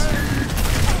behind us.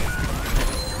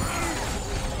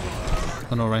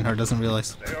 Oh no, Reinhardt doesn't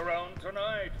realize. Stay around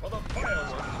tonight for the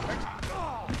fireworks.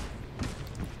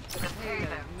 The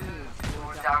payload moves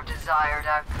towards our desired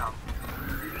outcome.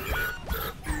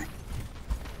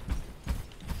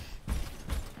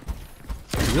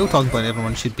 The real talking point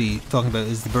everyone should be talking about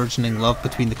is the burgeoning love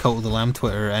between the Cult of the Lamb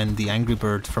Twitter and the Angry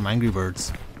Bird from Angry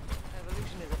Birds.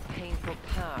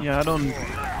 Yeah, I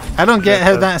don't get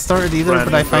how that started either,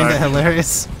 but I find it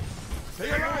hilarious.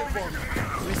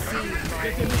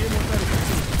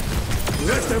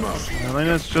 I mean,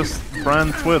 it's just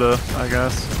brand Twitter, I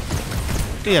guess.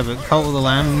 Yeah, but Cult of the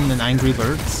Lamb and Angry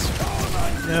Birds.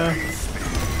 Yeah.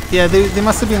 Yeah, they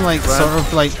must have been like Brand sort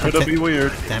of like Twitter be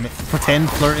weird. Damn it, pretend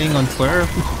flirting on Twitter,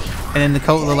 and then the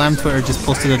Cult of the Lamb Twitter just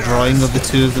posted a drawing of the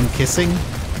two of them kissing,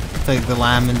 like the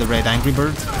lamb and the red Angry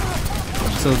Bird.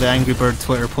 So the Angry Bird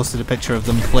Twitter posted a picture of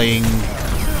them playing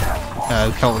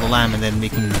Cult of the Lamb and then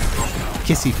making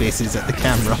kissy faces at the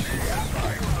camera.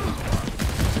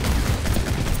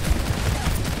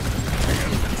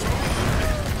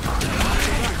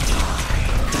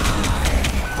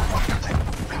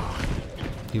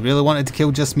 He really wanted to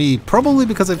kill just me, probably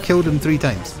because I've killed him 3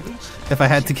 times, if I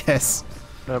had to guess.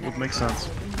 That would make sense.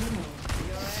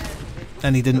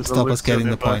 And he didn't There's a stop us list getting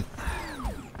the nearby. point.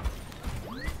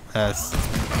 The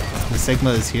Sigma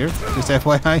is here, just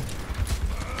FYI.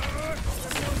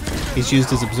 He's used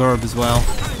his absorb as well.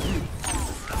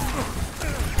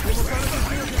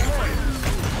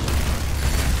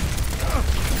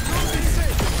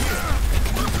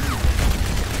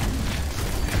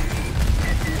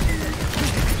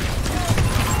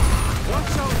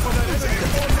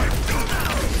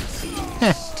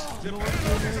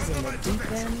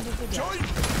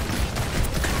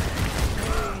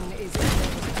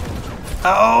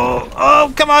 Oh,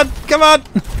 oh, come on, come on,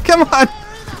 come on,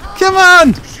 come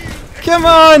on, come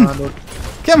on,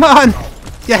 come on,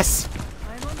 yes.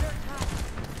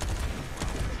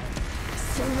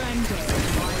 Surrender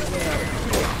my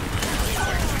will.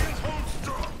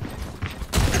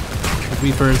 The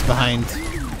Reaper is behind.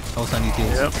 Also, I need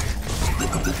heals. Yep.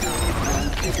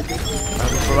 I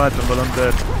will provide them, but I'm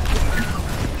dead.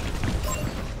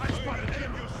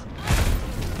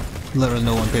 Literally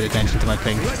no one paid attention to my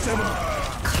ping.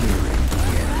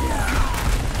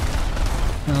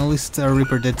 Well, at least our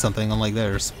Reaper did something, unlike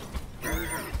theirs.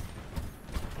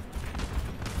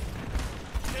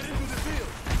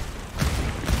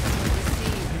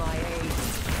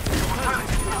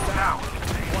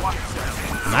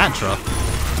 Mantra?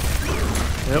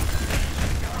 Yep.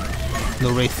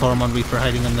 No Wraith form on Reaper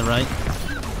hiding on the right.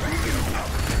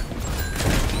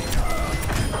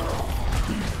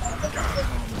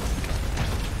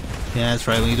 Yeah, that's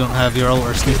right. When you don't have your ult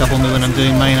or sneak up on me when I'm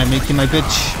doing mine, I make you my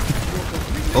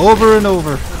bitch. Over and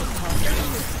over.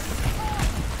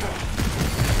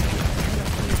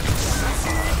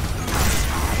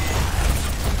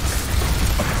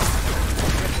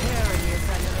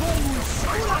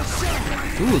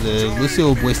 Ooh, the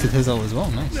Lucio wasted his ult as well.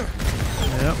 Nice.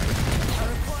 Yep.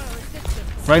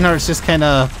 Reinhardt's just kind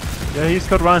of. Yeah, he's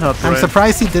got Reinhardt. I'm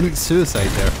surprised he didn't suicide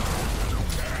there.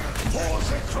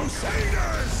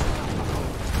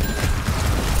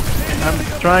 I'm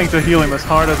trying to heal him as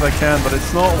hard as I can, but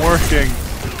it's not working.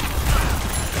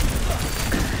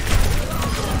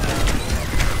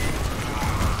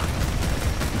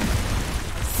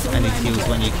 I need heals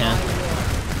when you can.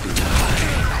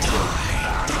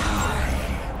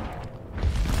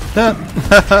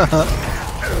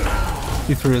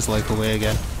 He threw his life away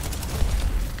again.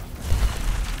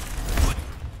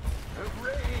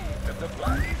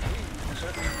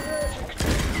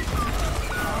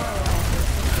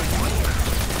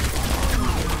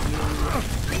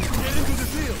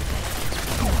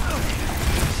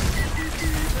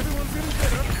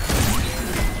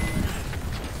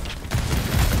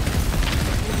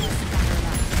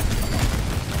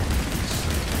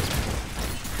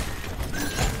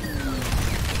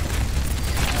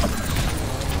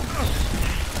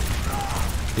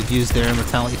 They've used their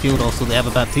immortality field, also they have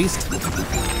a Baptiste.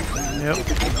 Yep.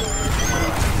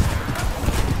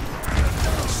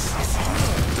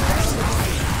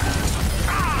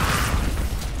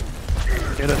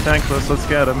 Get a tankless, let's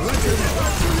get him.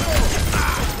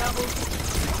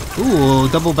 Ooh,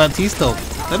 double Baptiste though.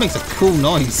 That makes a cool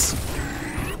noise.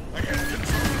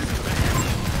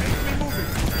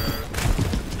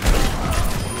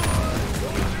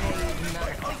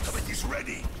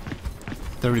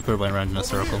 The Reaper went around in a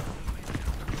circle.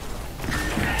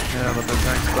 Yeah, but the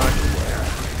tank's back.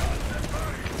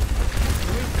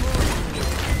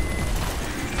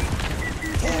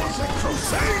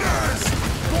 Crusaders!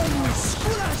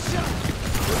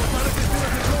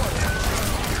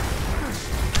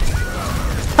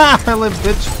 Ha! I live,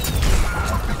 bitch!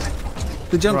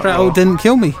 The Junkrat ult didn't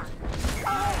kill me.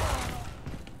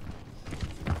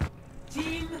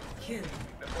 Team kill.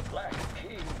 The Black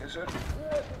King is a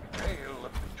tale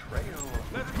of betrayal.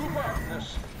 Let's move on this.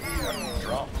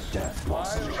 Drops death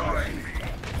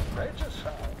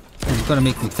regicide. You've got to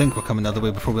make them think we're coming the other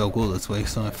way before we all go this way,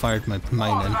 so I fired my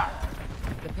mine in.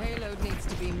 The payload needs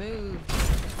to be moved.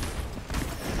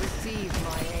 Receive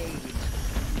my aid.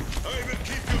 I will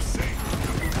keep you safe.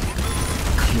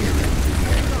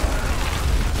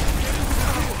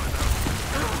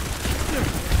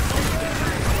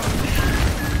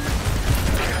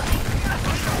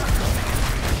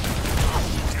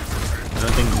 I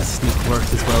don't think the sneak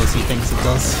works as well as he thinks it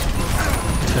does.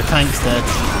 Their tank's dead.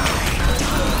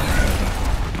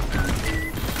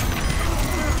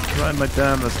 Trying my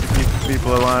damnedest to keep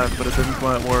people alive, but it didn't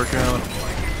quite work out.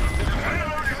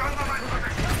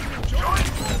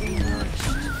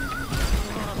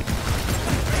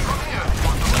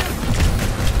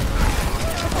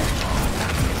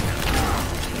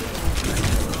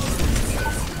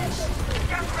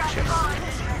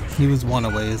 He was one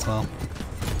away as well.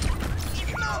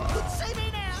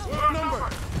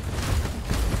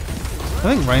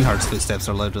 I think Reinhardt's footsteps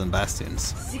are louder than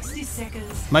Bastion's. 60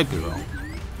 seconds. Might be wrong.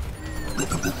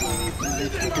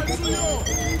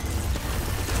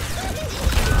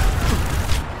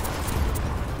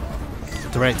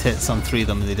 Direct hits on 3 of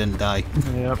them and they didn't die.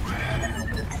 Yep.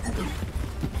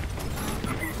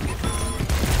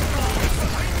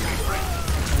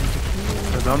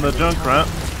 They're on the Junkrat.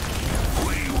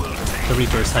 The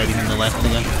Reaper's hiding in the left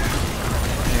again. Yeah,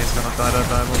 he's gonna die that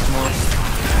time once more.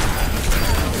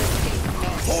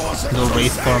 No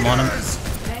Wraith form on him.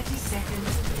 30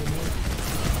 seconds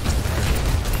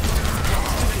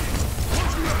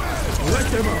Let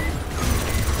them up.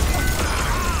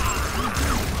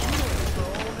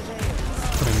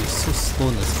 But I'm so slow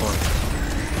in this fort.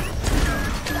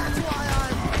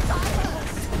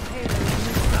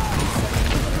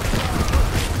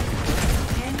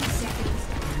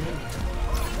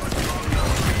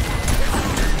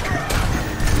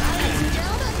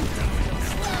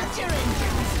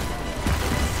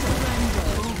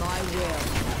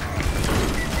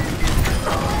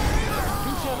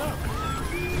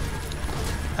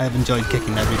 I've enjoyed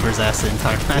kicking that Reaper's ass the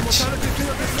entire match.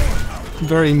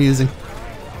 Very amusing.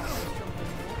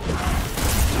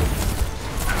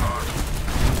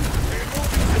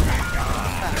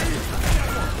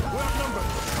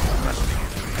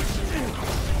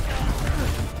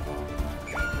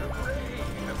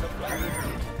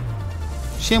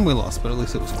 Shame we lost, but at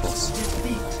least it was close.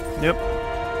 Yep.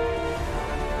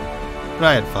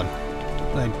 I had fun.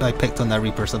 I picked on that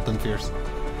Reaper something fierce.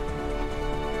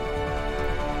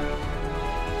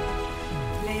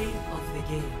 Play of the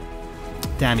game.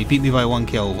 Damn, he beat me by 1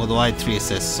 kill, although I had 3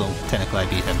 assists, so technically I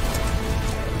beat him.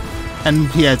 And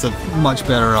he has a much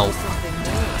better ult.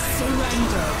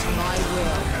 Surrender to my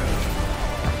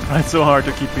will. It's so hard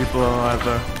to keep people alive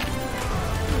though.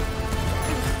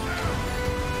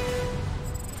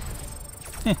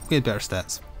 We had better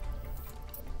stats.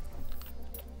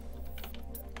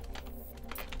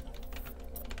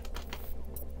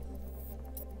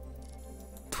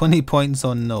 $20 points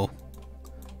on no.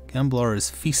 Gambler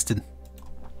is feasting.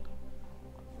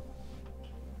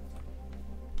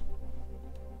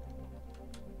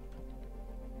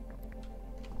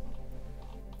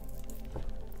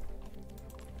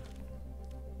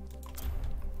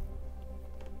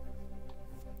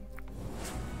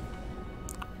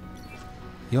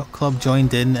 Yacht Club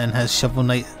joined in and has Shovel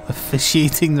Knight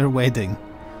officiating their wedding.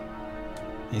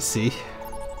 You see?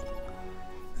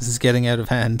 This is getting out of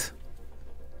hand.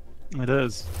 It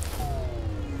is.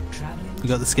 You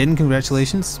got the skin,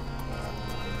 congratulations.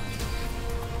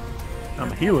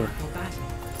 I'm a healer.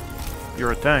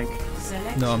 You're a tank.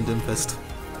 No, I'm Doomfist.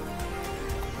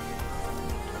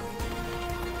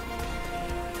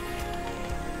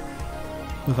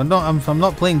 If I'm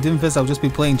not playing Doomfist, I'll just be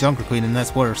playing Junker Queen, and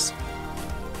that's worse.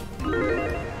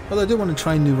 Although I do want to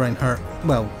try new Reinhardt.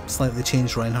 Well, slightly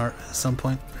changed Reinhardt at some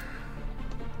point.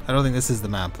 I don't think this is the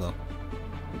map though.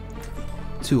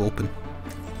 Too open.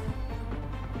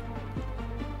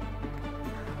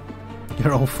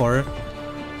 You're all for it.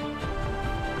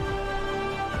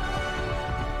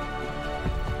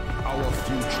 Our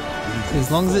future.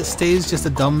 As long as it stays just a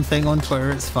dumb thing on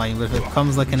Twitter, it's fine. But if it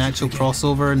becomes like an actual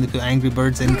crossover and they put Angry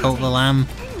Birds in Cult of the Lamb,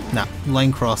 nah,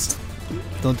 line crossed.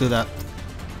 Don't do that.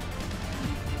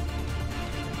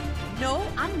 No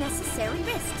unnecessary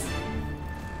risks.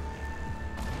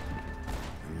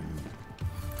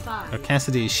 Our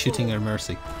Cassidy is shooting her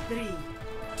Mercy.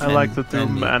 I like the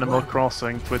Doom Animal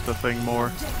Crossing Twitter thing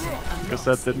more, because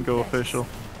that didn't go official.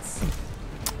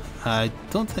 I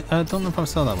don't know if I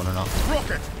saw that one or not.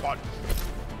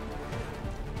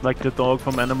 Like the dog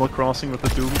from Animal Crossing with the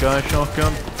Doom Guy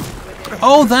shotgun.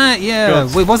 Oh, that, yeah.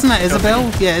 Guts. Wait, wasn't that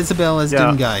Isabel? Yeah, Isabel as Yeah.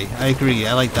 Doom Guy. I agree.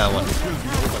 I like that one.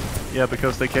 Yeah,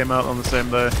 because they came out on the same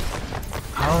day.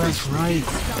 Oh, that's right.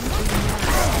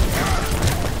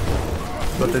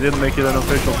 But they didn't make it an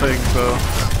official thing, so...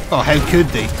 Oh, how could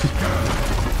they?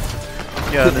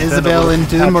 Yeah, Put Isabel in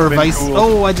Doom or vice... Cool.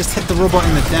 Oh, I just hit the robot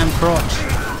in the damn crotch.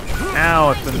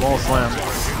 Ow, it's been wall slammed.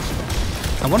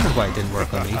 I wondered why it didn't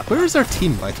work on me. Where is our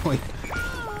team, by the way?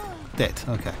 Dead,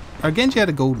 okay. Our Genji had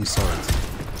a golden sword.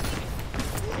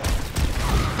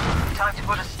 Time to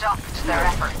put a stop to their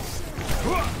efforts.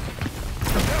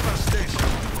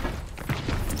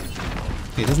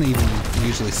 He doesn't even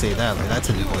usually say that, like that's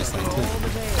a new voice line too.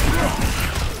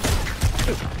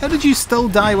 How did you still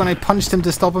die when I punched him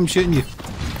to stop him shooting you?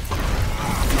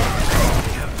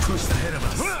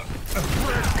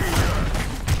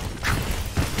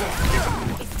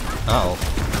 Uh-oh.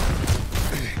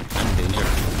 I'm in danger.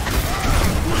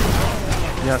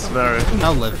 Yes, very.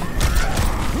 I'll live.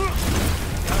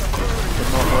 But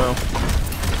not well.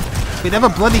 We'd have a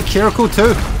bloody Kiriko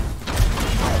too.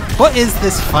 What is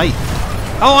this fight?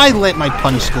 Oh, I let my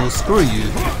punch go. Screw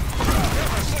you.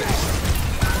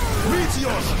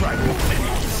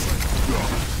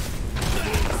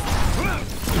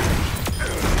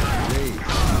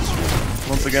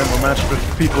 Once again, we're matched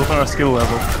with people with our skill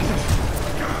level.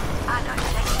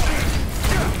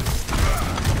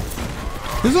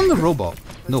 Who's on the robot?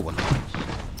 No one.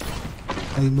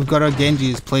 And we've got our Genji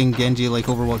who's playing Genji like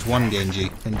Overwatch 1 Genji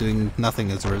and doing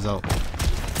nothing as a result.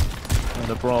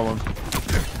 And a problem.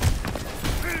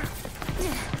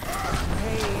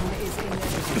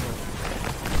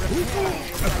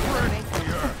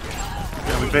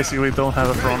 Yeah, we basically don't have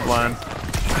a front line.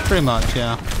 Pretty much,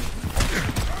 yeah.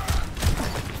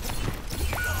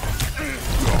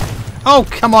 Oh,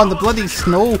 come on, the bloody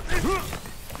snow!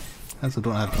 I also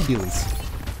don't have heals.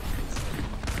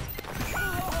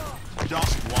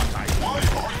 Just what I want.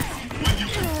 When you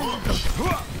can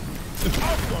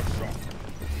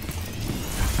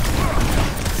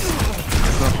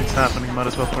Nothing's happening, might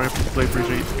as well play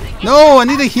Brigitte. No, I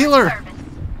need a healer!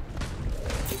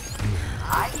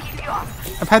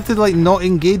 I've had to like not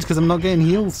engage because I'm not getting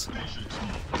heals.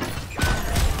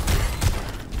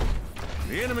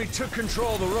 The enemy took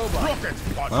control of the robot.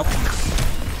 Well.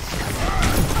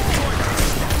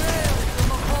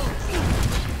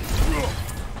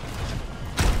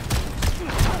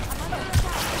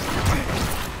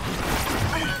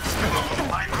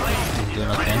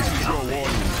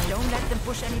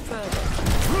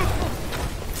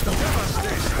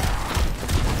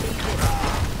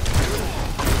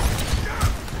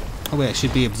 Oh wait, I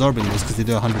should be absorbing those because they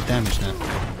do 100 damage now.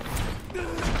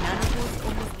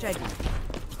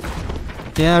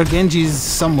 Yeah, our Genji's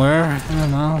somewhere. I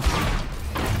don't know.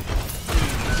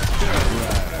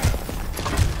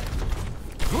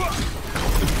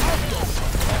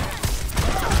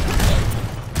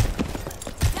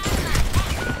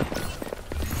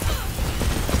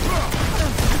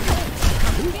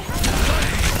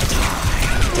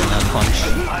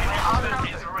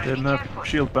 Didn't have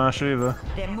shield bash either.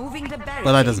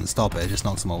 Well, that doesn't stop it, it just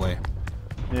knocks him away.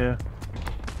 Yeah.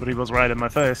 But he was right in my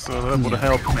face, so that would have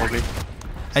helped maybe.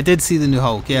 I did see the new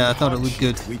Hulk, yeah, I thought it looked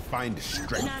good. We find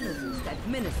strength.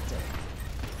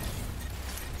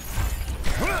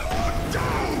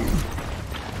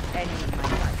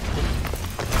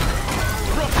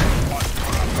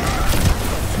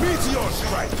 Meteor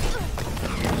strike.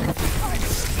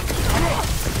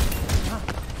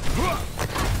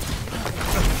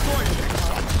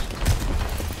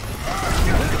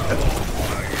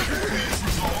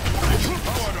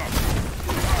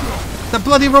 The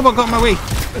bloody robot got in my way!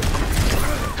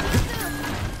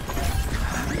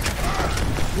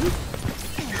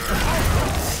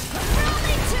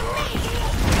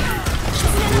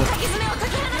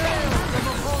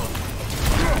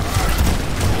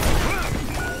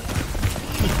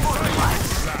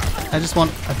 I just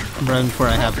want a round where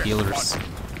I have healers.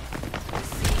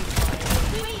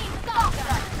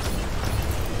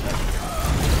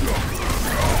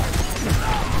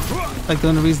 Like the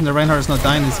only reason the Reinhardt's not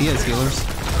dying is he has healers.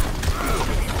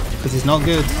 Because he's not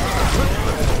good.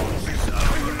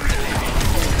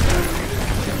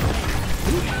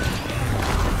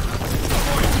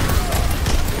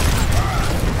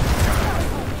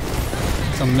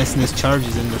 So I'm missing his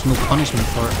charges and there's no punishment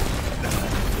for it.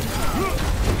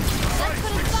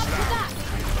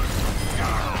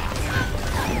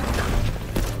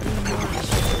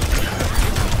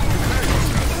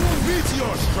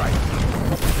 Meteor strike.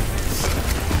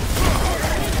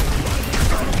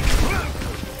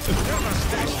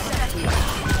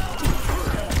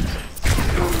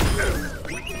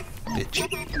 Bitch.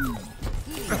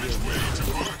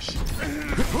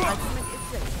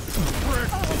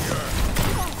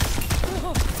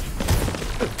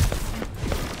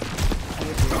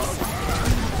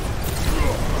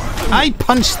 I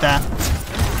punched that.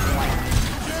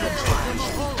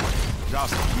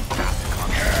 Just keep that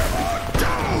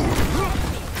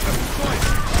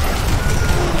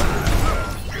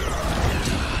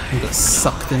He got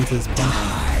sucked into his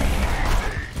body.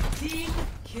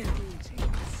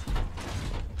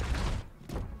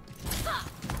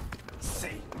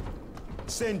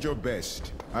 Send your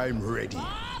best. I'm ready.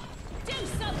 Do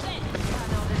something!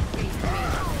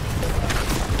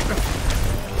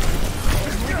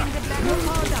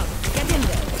 Get in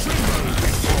there.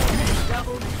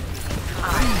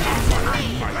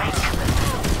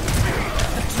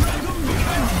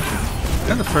 Is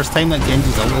that the first time that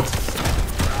Genji's ulted?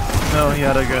 No, he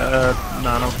had a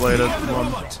nano-bladed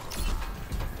one.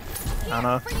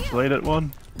 Nano-bladed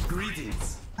one?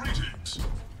 Greetings.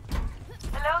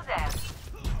 Hello there.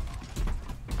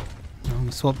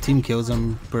 We swapped team kills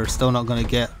and we're still not going to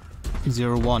get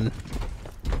 0-1.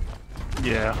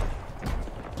 Yeah.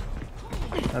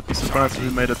 I'd be surprised if we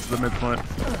made it to the midpoint.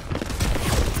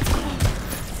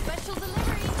 Special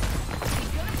delivery!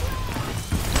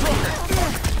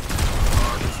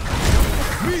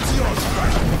 Meteor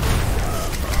strike.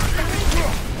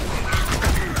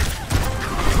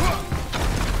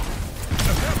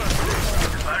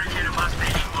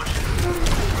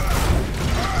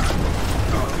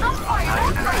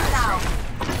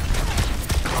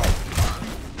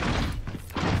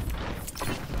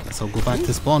 So I'll go back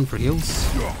to spawn for heals.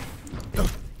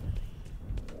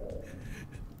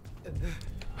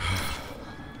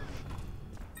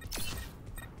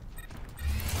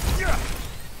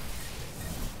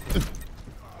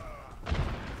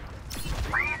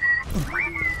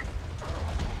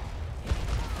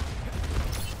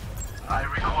 I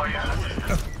require.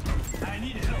 I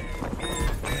need help.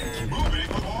 Moving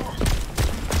along.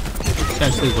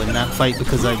 Actually win that fight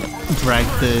because I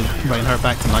dragged the Reinhardt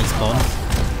back to my spawn.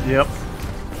 Yep.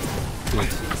 Good.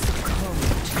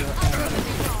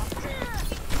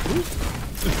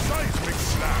 Seismic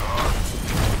slap.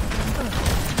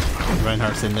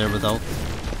 Reinhardt's in there without.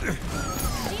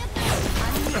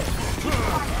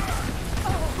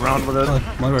 Round with it. Oh,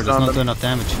 my word, does not do enough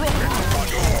damage.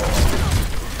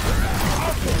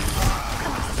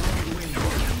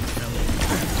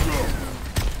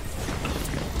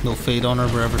 No fade on her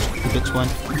wherever the bitch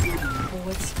went.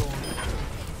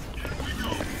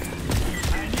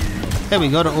 Hey, we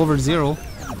got it over 0.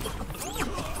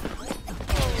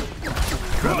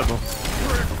 Incredible.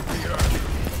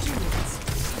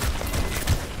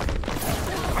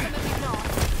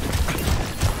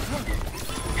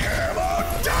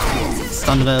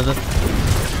 Stun velvet.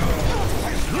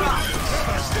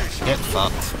 Get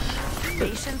fucked.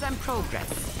 Patience and progress.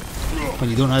 When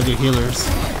you don't have your healers.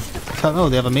 Oh,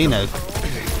 they have a main now.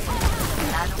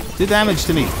 Do damage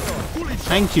to me.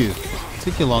 Thank you.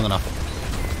 Took you long enough.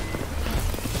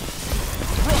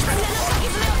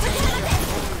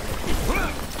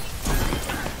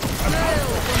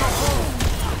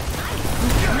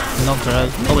 Knocked her out.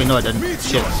 Oh wait, no I didn't.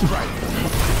 Shit.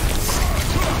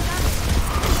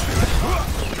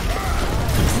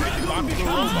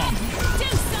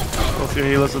 Both your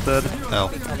healers are dead. Oh.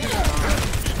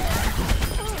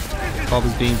 Bob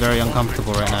is being very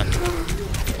uncomfortable right now.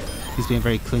 He's being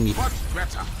very clingy.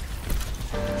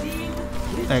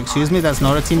 Excuse me, that's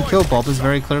not a team kill. Bob is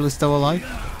very clearly still alive.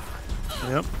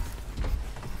 Yep.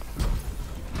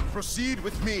 Proceed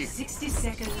with me. 60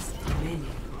 seconds remaining.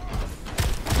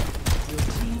 Your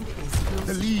team is close.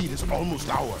 The lead is almost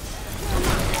ours.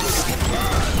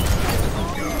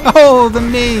 Oh, the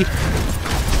Mei!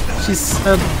 She's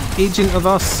an agent of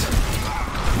us.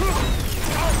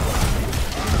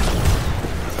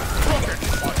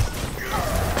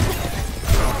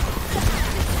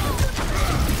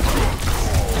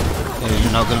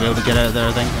 You're not going to be able to get out of there,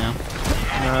 I think, now.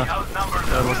 Nah,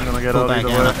 I wasn't going to get Pull out back,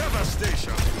 either Anna. way.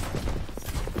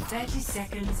 30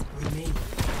 seconds remaining.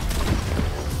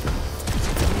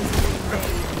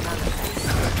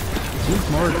 Do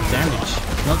more damage.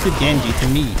 Not to Genji, to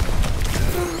me.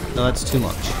 No, that's too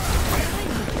much.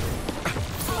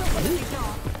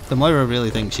 The Moira really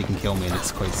thinks she can kill me and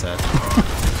it's quite sad.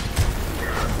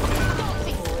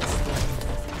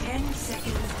 10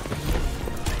 seconds.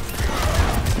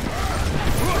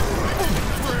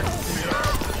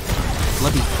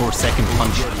 Bloody 4-second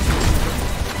punch.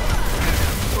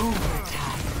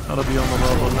 That'll be on the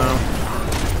level now.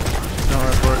 No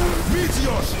effort.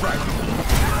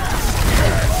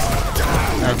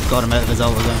 I've got him out of his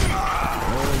ult again.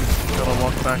 Gotta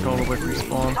walk back all the way from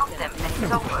spawn.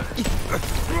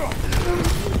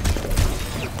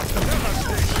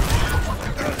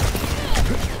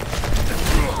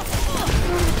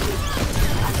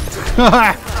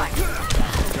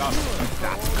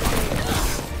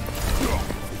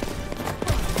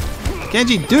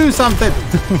 Genji, do something!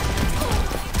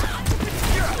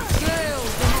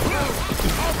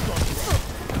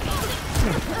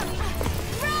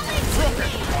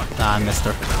 Ah, I missed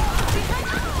her.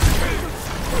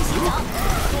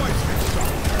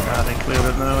 They cleared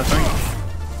it now, I think.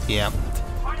 Yeah.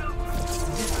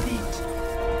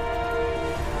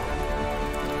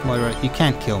 Moira, you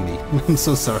can't kill me. I'm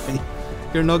so sorry.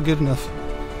 You're not good enough.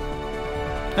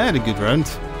 I had a good round.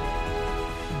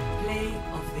 Play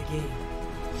of the game.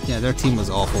 Yeah, their team was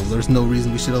awful. There's no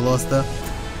reason we should have lost that.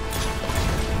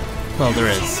 Well, there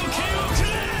is.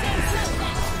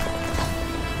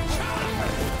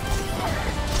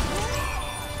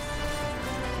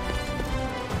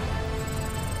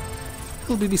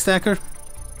 Little BB stacker.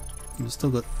 We've still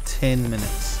got 10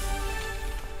 minutes.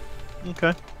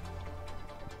 Okay.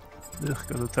 Ugh,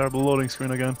 got a terrible loading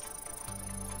screen again.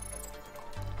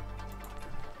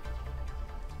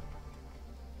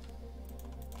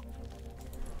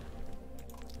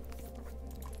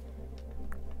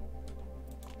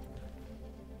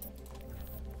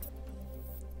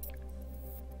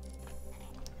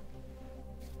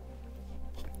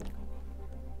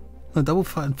 No, double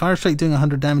fire strike doing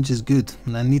 100 damage is good,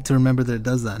 and I need to remember that it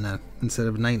does that now instead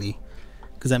of 90,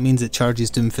 because that means it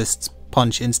charges Doomfist's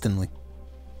punch instantly,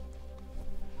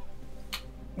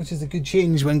 which is a good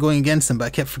change when going against him. But I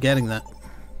kept forgetting that.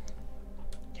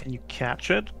 Can you catch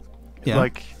it? Yeah,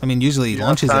 like, I mean, usually he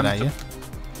launches it at you.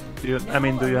 Do you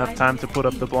have time to put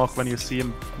up the block when you see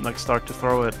him like start to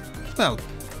throw it? Well,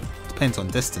 depends on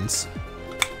distance.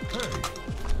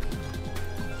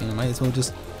 You know, might as well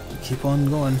just keep on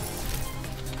going.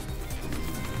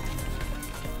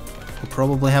 We'll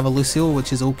probably have a Lucille,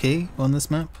 which is okay on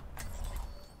this map.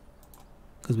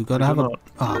 Because we've got to have a...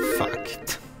 Oh,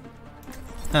 fuck.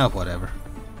 Ah, whatever.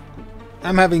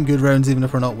 I'm having good rounds even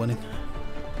if we're not winning.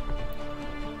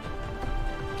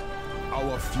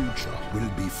 Our future will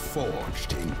be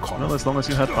forged in conflict. Well, as long as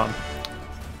you had fun.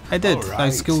 I did. All right, I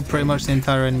skilled pretty much the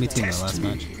entire enemy team in the last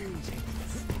match.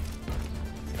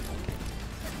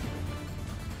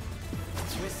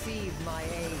 Receive my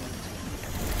aid.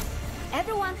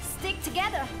 Everyone, stick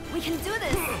together. We can do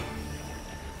this.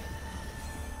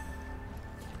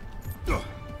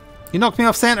 You knocked me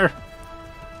off center.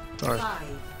 Sorry. 5,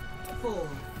 4,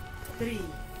 3,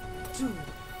 2,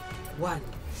 1.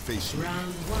 face me.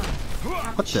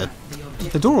 What the?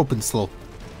 The door opened slow.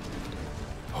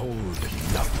 Hold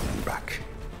nothing back.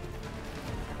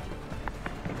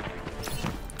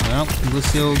 Well,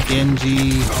 Lucio,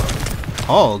 Genji,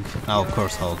 Hog. Oh, of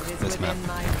course, Hog. This map.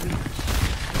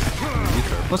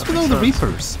 What's with all the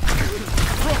Reapers?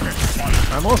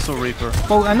 I'm also Reaper.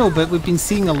 Well, I know, but we've been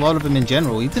seeing a lot of them in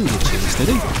general. He didn't get changed, did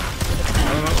he? No,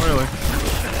 not really.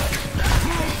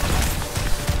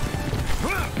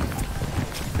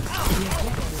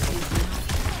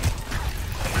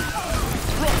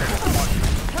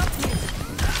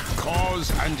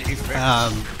 Cause and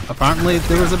effect. Apparently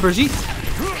there was a Brigitte.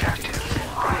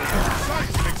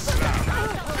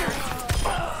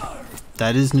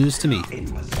 That is news to me.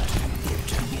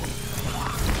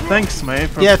 Thanks, May.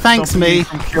 For Yeah, thanks, stopping May. me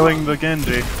from killing the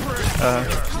Genji.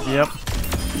 Yep.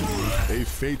 A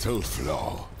fatal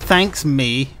flaw. Thanks,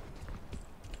 me.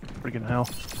 Friggin' hell.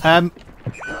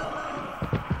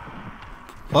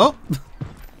 Oh?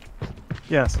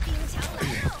 Yes.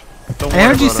 Don't I worry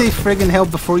heard you about say it. friggin' hell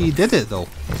before you did it, though.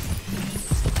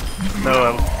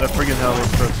 No, that friggin' hell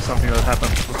was for something that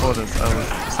happened before this. I was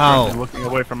distracted looking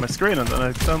away from my screen and then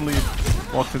I suddenly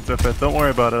walked into a fit. Don't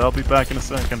worry about it, I'll be back in a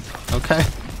second. Okay.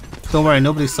 Don't worry,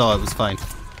 nobody saw it, it was fine.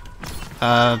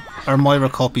 Our Moira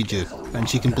copied you, and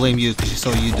she can blame you because she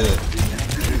saw you do it.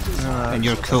 And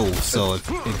you're cool, so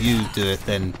if you do it,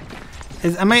 then...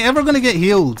 Am I ever going to get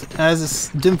healed as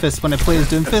Doomfist when I play as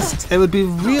Doomfist? It would be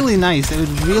really nice, it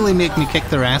would really make me kick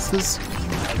their asses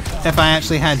if I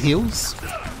actually had heals.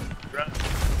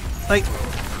 Like,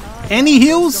 any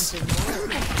heals?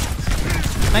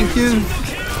 Thank you.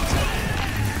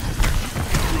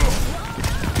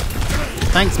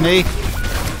 Thanks, May.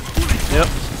 Yep.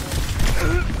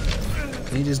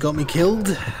 He just got me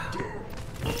killed.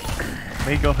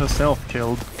 May got herself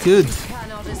killed. Good.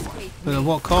 But at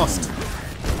what cost?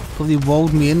 Probably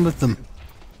walled me in with them.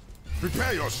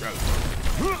 Prepare yourself.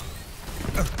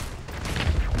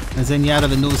 And then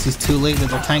Yadav knows it's too late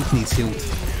that their tank needs healed.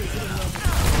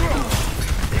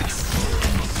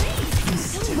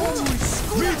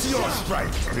 Meteor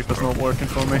strike. Reaper's not working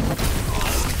for me.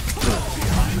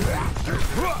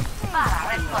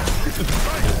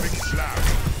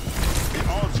 The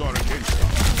odds are against us.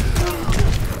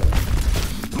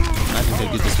 Imagine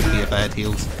how good this would be if I had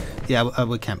heals. Yeah,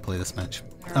 we can't play this match.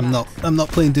 I'm not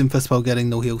playing Doomfist while getting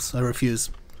no heals. I refuse.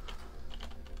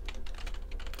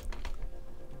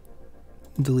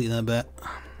 Delete that bit.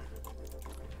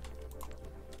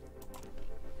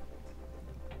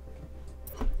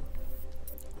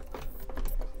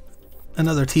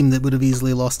 Another team that would have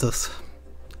easily lost us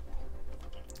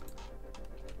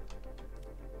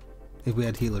if we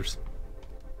had healers.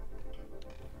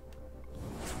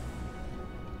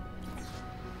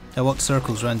 I walked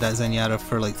circles around that Zenyatta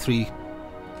for like 3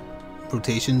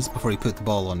 rotations before he put the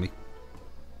ball on me.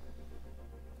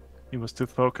 He was too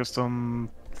focused on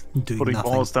Doing putting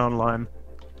nothing. balls down line.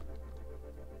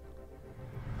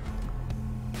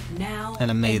 Now And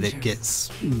a May that enter.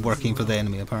 gets working for the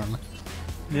enemy apparently.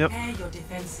 Yep. Prepare your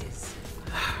defenses.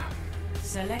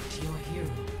 Select your hero.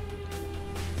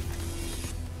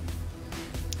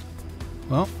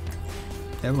 Well,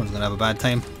 everyone's gonna have a bad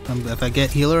time. If I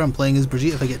get healer, I'm playing as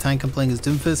Brigitte. If I get tank, I'm playing as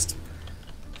Doomfist.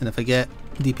 And if I get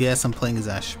DPS, I'm playing as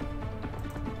Ashe.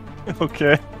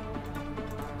 Okay.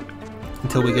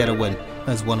 Until we get a win,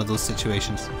 as one of those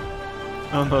situations.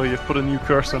 Oh no, you've put a new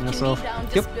curse on yourself.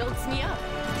 Yep.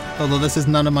 Although this is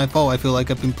none of my fault, I feel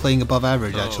like I've been playing above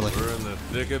average actually. We're in the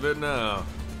thick of it now.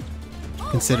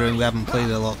 Considering we haven't played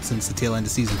a lot since the tail end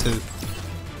of Season 2.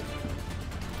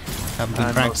 Haven't been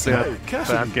I practicing. mostly had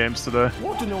bad games today.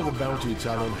 Want to know the bounty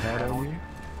Talon had on you?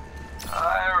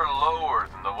 Higher or lower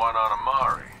than the one on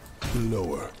Amari?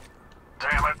 Lower.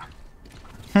 Damn it.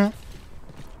 I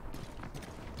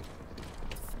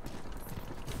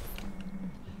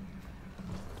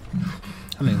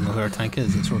don't even know who our tank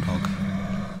is, it's Roadhog.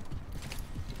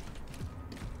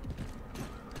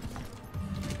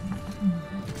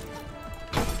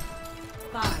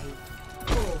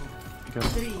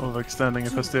 Overextending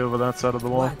if I stay over that side of the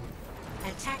wall.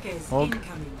 Attackers Hog.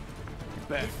 incoming.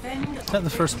 Defend. Is that the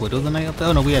first Widow the night up there?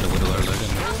 Oh no, we had a Widow earlier,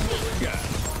 didn't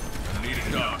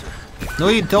we? No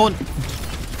you don't!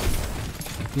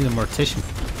 You need a Mortician.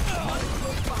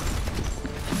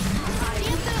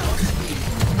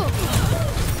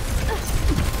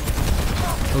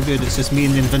 Oh good, it's just me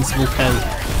and the invincible cow.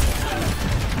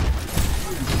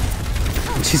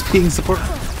 And she's being support.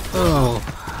 Oh.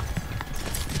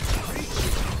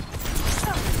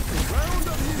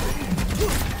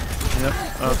 Yep,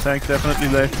 our tank definitely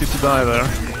left you to die there.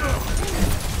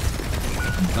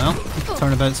 Well,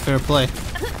 turnabout's fair play.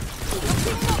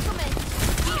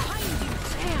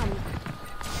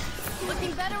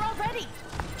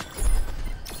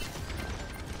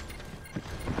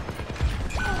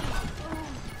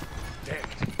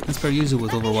 expert user with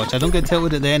Overwatch. I don't get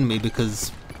tilted at the enemy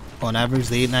because, on average,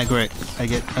 they ain't that great. I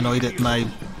get annoyed at my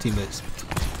teammates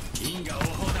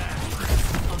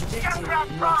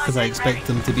because I expect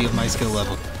them to be of my skill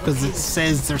level because it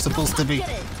says they're supposed to be.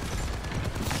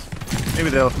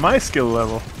 Maybe they're of my skill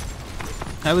level.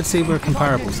 I would say we're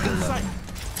comparable skill level.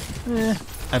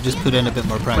 I've just put in a bit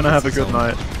more practice. I'm gonna have a good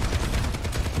night.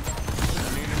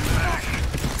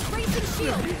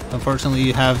 Unfortunately,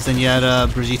 you have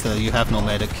Zenyatta, Brigitte. You have no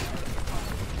medic.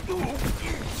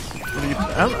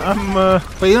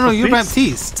 But you know, you're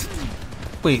Baptiste.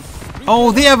 Wait.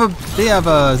 Oh, they have a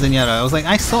Zenyatta. I was like,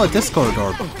 I saw a Discord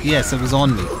orb. Yes, it was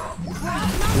on me.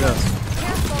 Yes.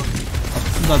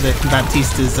 Not that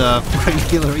Baptiste is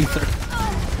regular either.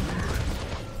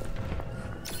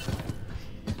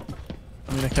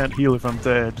 I mean, I can't heal if I'm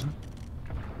dead.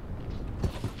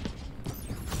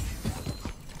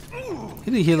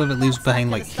 Who the healer that leaves behind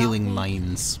like healing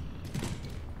mines?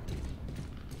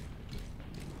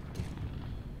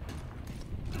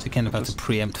 So you kind of have to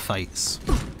preempt fights.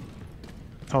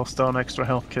 Toss down extra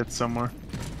health kits somewhere.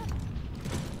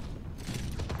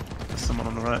 There's someone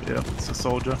on the right, yeah, it's a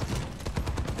soldier.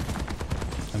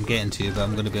 I'm getting to you, but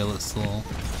I'm going to be a little slow.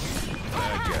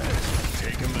 Bad guys,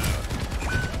 take him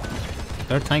out.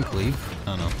 Did our tank leave?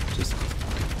 Oh no, just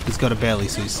he's got a belly,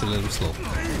 so he's a little slow.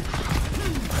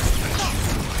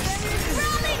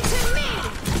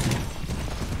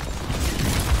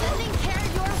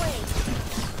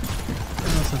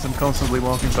 Since I'm constantly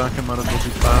walking back, I might as well be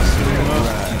faster.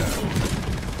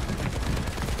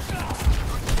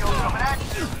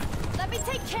 Let me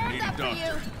take care of that for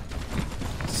you.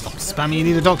 Stop spamming, you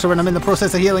need a doctor when I'm in the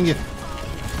process of healing you.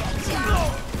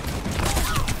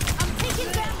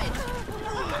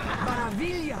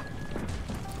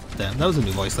 Damn, that was a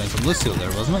new voice line from Lucio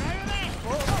there, wasn't it?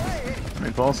 I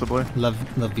mean, possibly.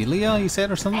 Lavilia, you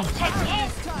said, or something?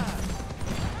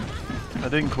 I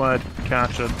didn't quite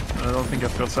catch it. I don't think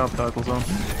I've got subtitles on.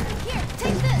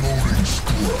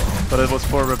 But it was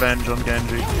for revenge on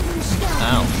Genji.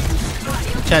 Ow.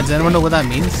 Chad, does anyone know what that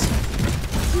means?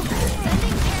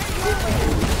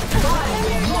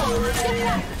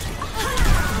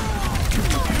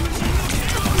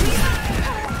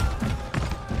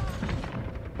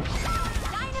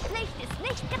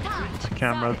 The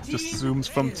camera just zooms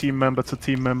from team member to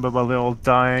team member while they're all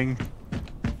dying.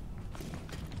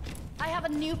 I have a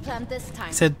new plan this time.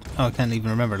 I said, oh, I can't even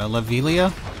remember now.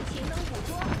 Lavilia?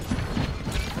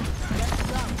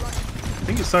 I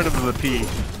think it started with a P.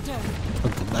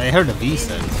 I heard a V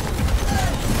said.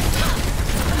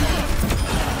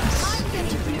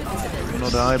 No,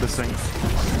 the ibising.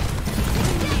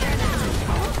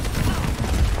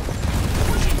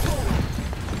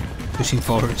 Pushing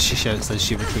forward, she shouts as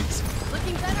she retreats.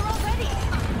 Looking better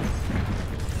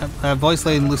already. Voice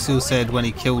line Lucio said when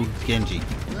he killed Genji.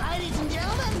 Ladies and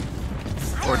gentlemen.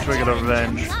 Or triggered a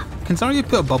revenge. Can somebody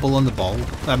put a bubble on the ball?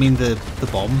 I mean the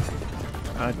bomb.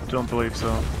 I don't believe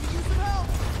so.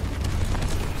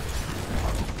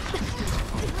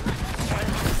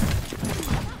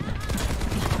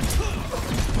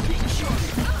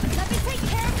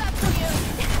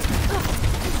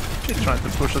 She's trying to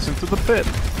push us into the pit.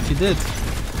 She did.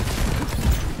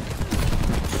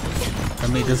 Her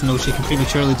mate doesn't know she can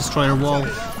prematurely destroy her wall.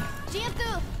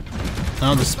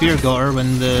 Oh, the spear got her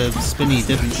when the spinny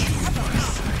didn't.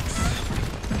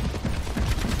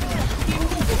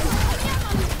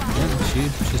 Yeah,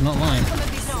 she's not lying.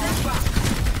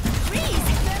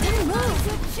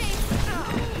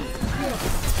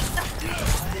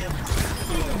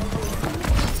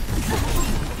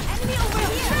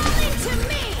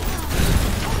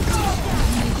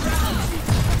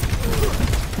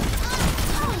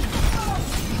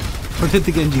 Or did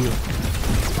the Genji win?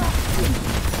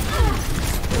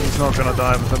 He's not gonna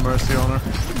die with a mercy on her.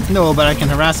 No, but I can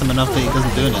harass him enough that he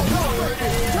doesn't do anything.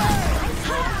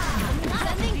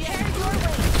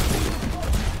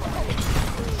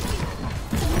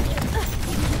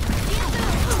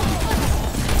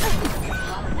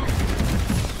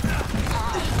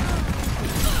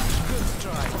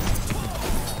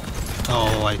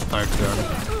 Oh, I fired too early.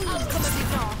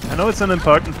 I know it's an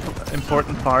important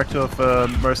part of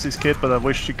Mercy's kit, but I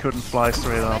wish she couldn't fly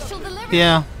straight up.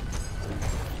 Yeah.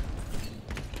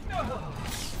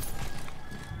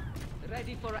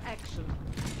 Ready for action.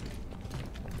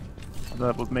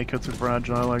 That would make her too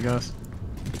fragile, I guess.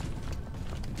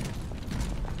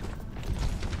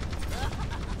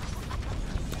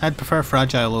 I'd prefer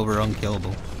fragile over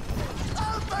unkillable.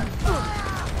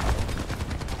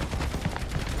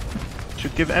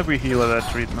 Should give every healer that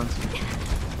treatment.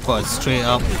 What, straight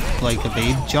up like a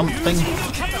bait jump thing?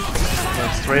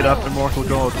 Yeah, straight up immortal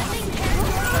god.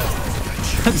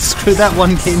 Screw that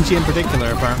one Kenji in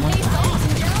particular, apparently.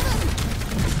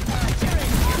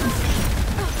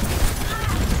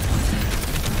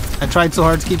 I tried so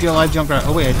hard to keep you alive, Junkrat.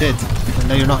 Oh wait, I did. And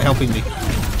now you're not helping me.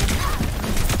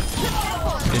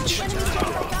 Bitch.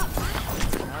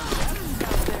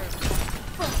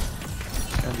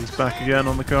 And he's back again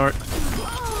on the cart.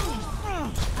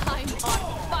 I'm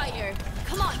on fire.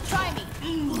 Come on, try me.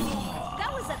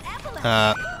 That was an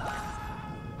avalanche.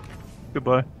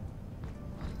 Goodbye.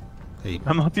 Hey.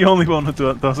 I'm not the only one who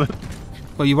does it.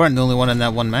 Well, you weren't the only one in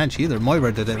that one match either.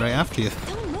 Moira did it right after you.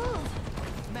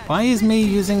 Why is me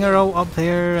using her ult up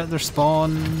there at their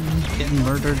spawn, getting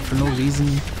murdered for no reason?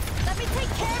 Let me take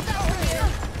care of that for you.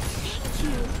 Thank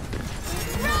you.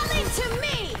 Run into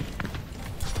me.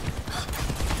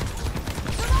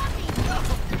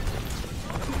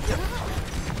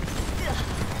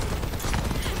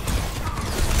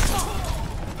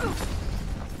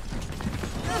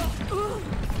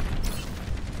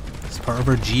 It's part of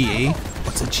her GA.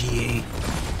 What's a GA?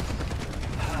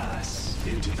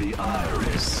 Into the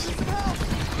iris.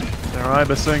 They're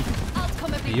ibising.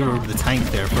 You were the tank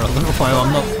there for a little while.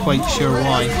 I'm not quite sure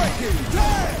why.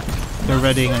 They're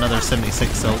readying another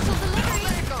 76 ult.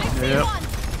 Yep.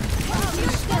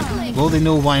 Will they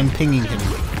know why I'm pinging him?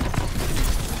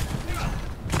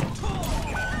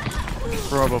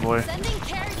 Probably.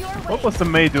 What was the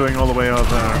Mei doing all the way out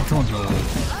there? I don't know.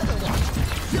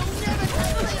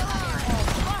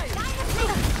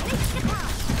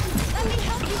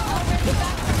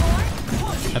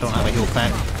 I don't have a heal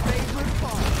pack.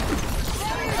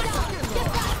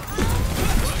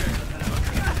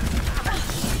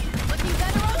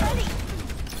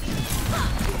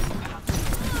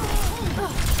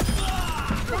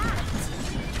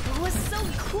 It was so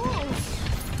cool.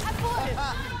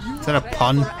 Is that a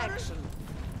pun?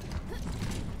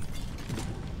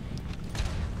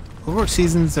 Overwatch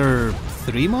seasons are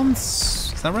 3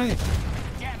 months? Is that right?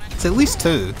 It's at least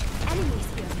 2.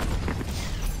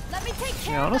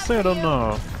 Yeah, honestly, I don't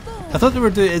know. I thought they were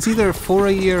doing. It's either 4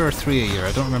 a year or 3 a year.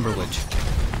 I don't remember which.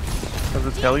 Does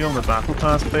it tell you on the Battle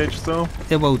Pass page though?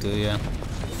 It will do, yeah.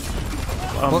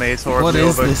 What is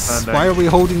this? Why are we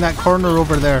holding that corner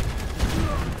over there?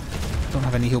 Don't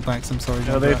have any heal backs, I'm sorry.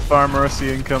 Yeah, they have Far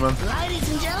Mercy incoming. Ladies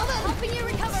and gentlemen, helping you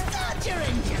recover. Start your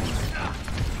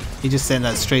engines. He just sent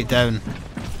that straight down.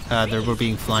 They were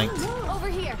being flanked. Over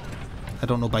here. I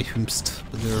don't know by whomst,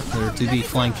 but they're to be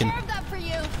flanking.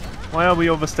 Why are we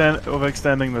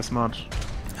overextending this much?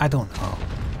 I don't know.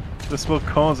 This will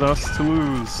cause us to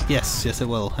lose. Yes, yes it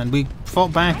will. And we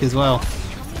fought back as well. I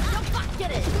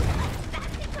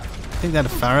think they had a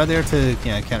Pharah there to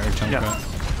counter Junkrat. Yeah.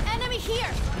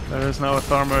 There is now a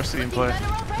Far Mercy in play.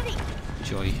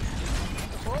 Joy.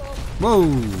 Whoa!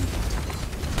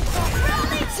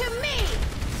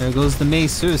 There goes the Mei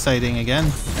suiciding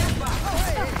again.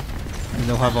 And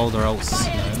they'll have all their ults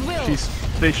now. She's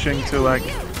fishing to like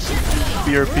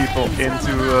spear people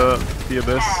into the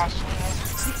abyss.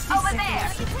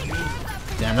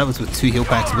 Damn, that was with 2 heal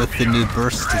packs with the new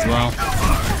burst as well.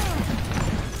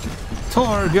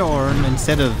 Torbjorn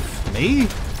instead of me?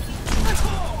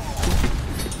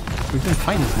 We've been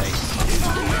fine with me.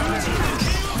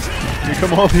 Here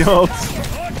come all the ults.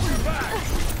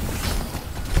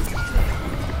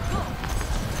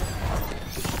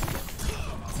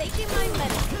 Taking my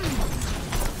medicine.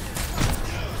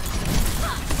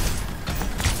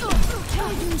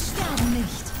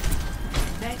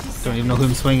 Don't even know who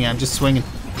I'm swinging at. I'm just swinging.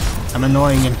 I'm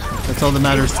annoying him. That's all that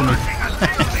matters to me.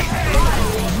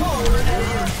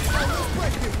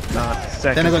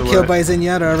 Then I got killed by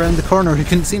Zenyatta around the corner who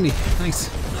couldn't see me. Nice.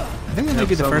 I think that might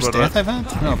be the first death I've had.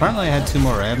 No, apparently I had 2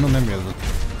 more. I have no memory of them.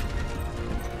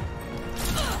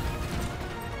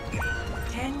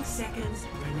 10 seconds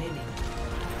remaining.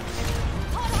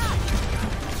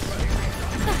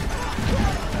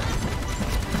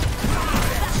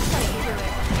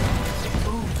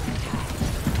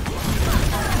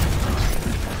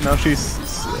 Now she's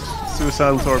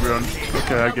suicidal Torbjorn.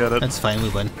 Okay, I get it. That's fine, we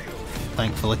win.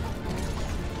 Thankfully.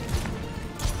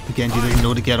 Genji doesn't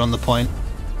know to get on the point.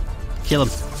 Kill him.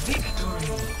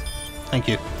 Thank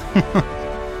you.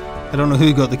 I don't know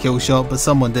who got the kill shot, but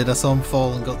someone did. I saw him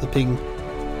fall and got the ping.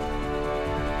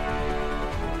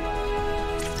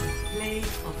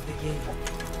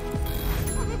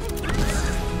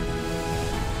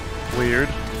 Weird.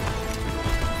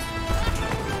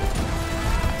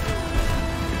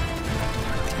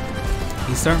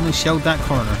 He certainly shelled that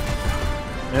corner.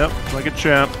 Yep, like a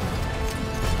champ.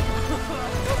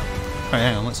 Alright,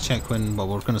 hang on, let's check when. Well,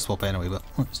 we're going to swap anyway, but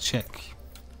let's check.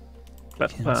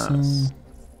 Pass.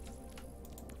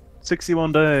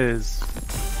 61 days.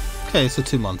 Okay, so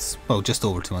 2 months. Well, just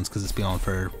over 2 months because it's been on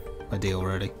for a day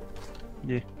already.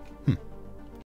 Yeah.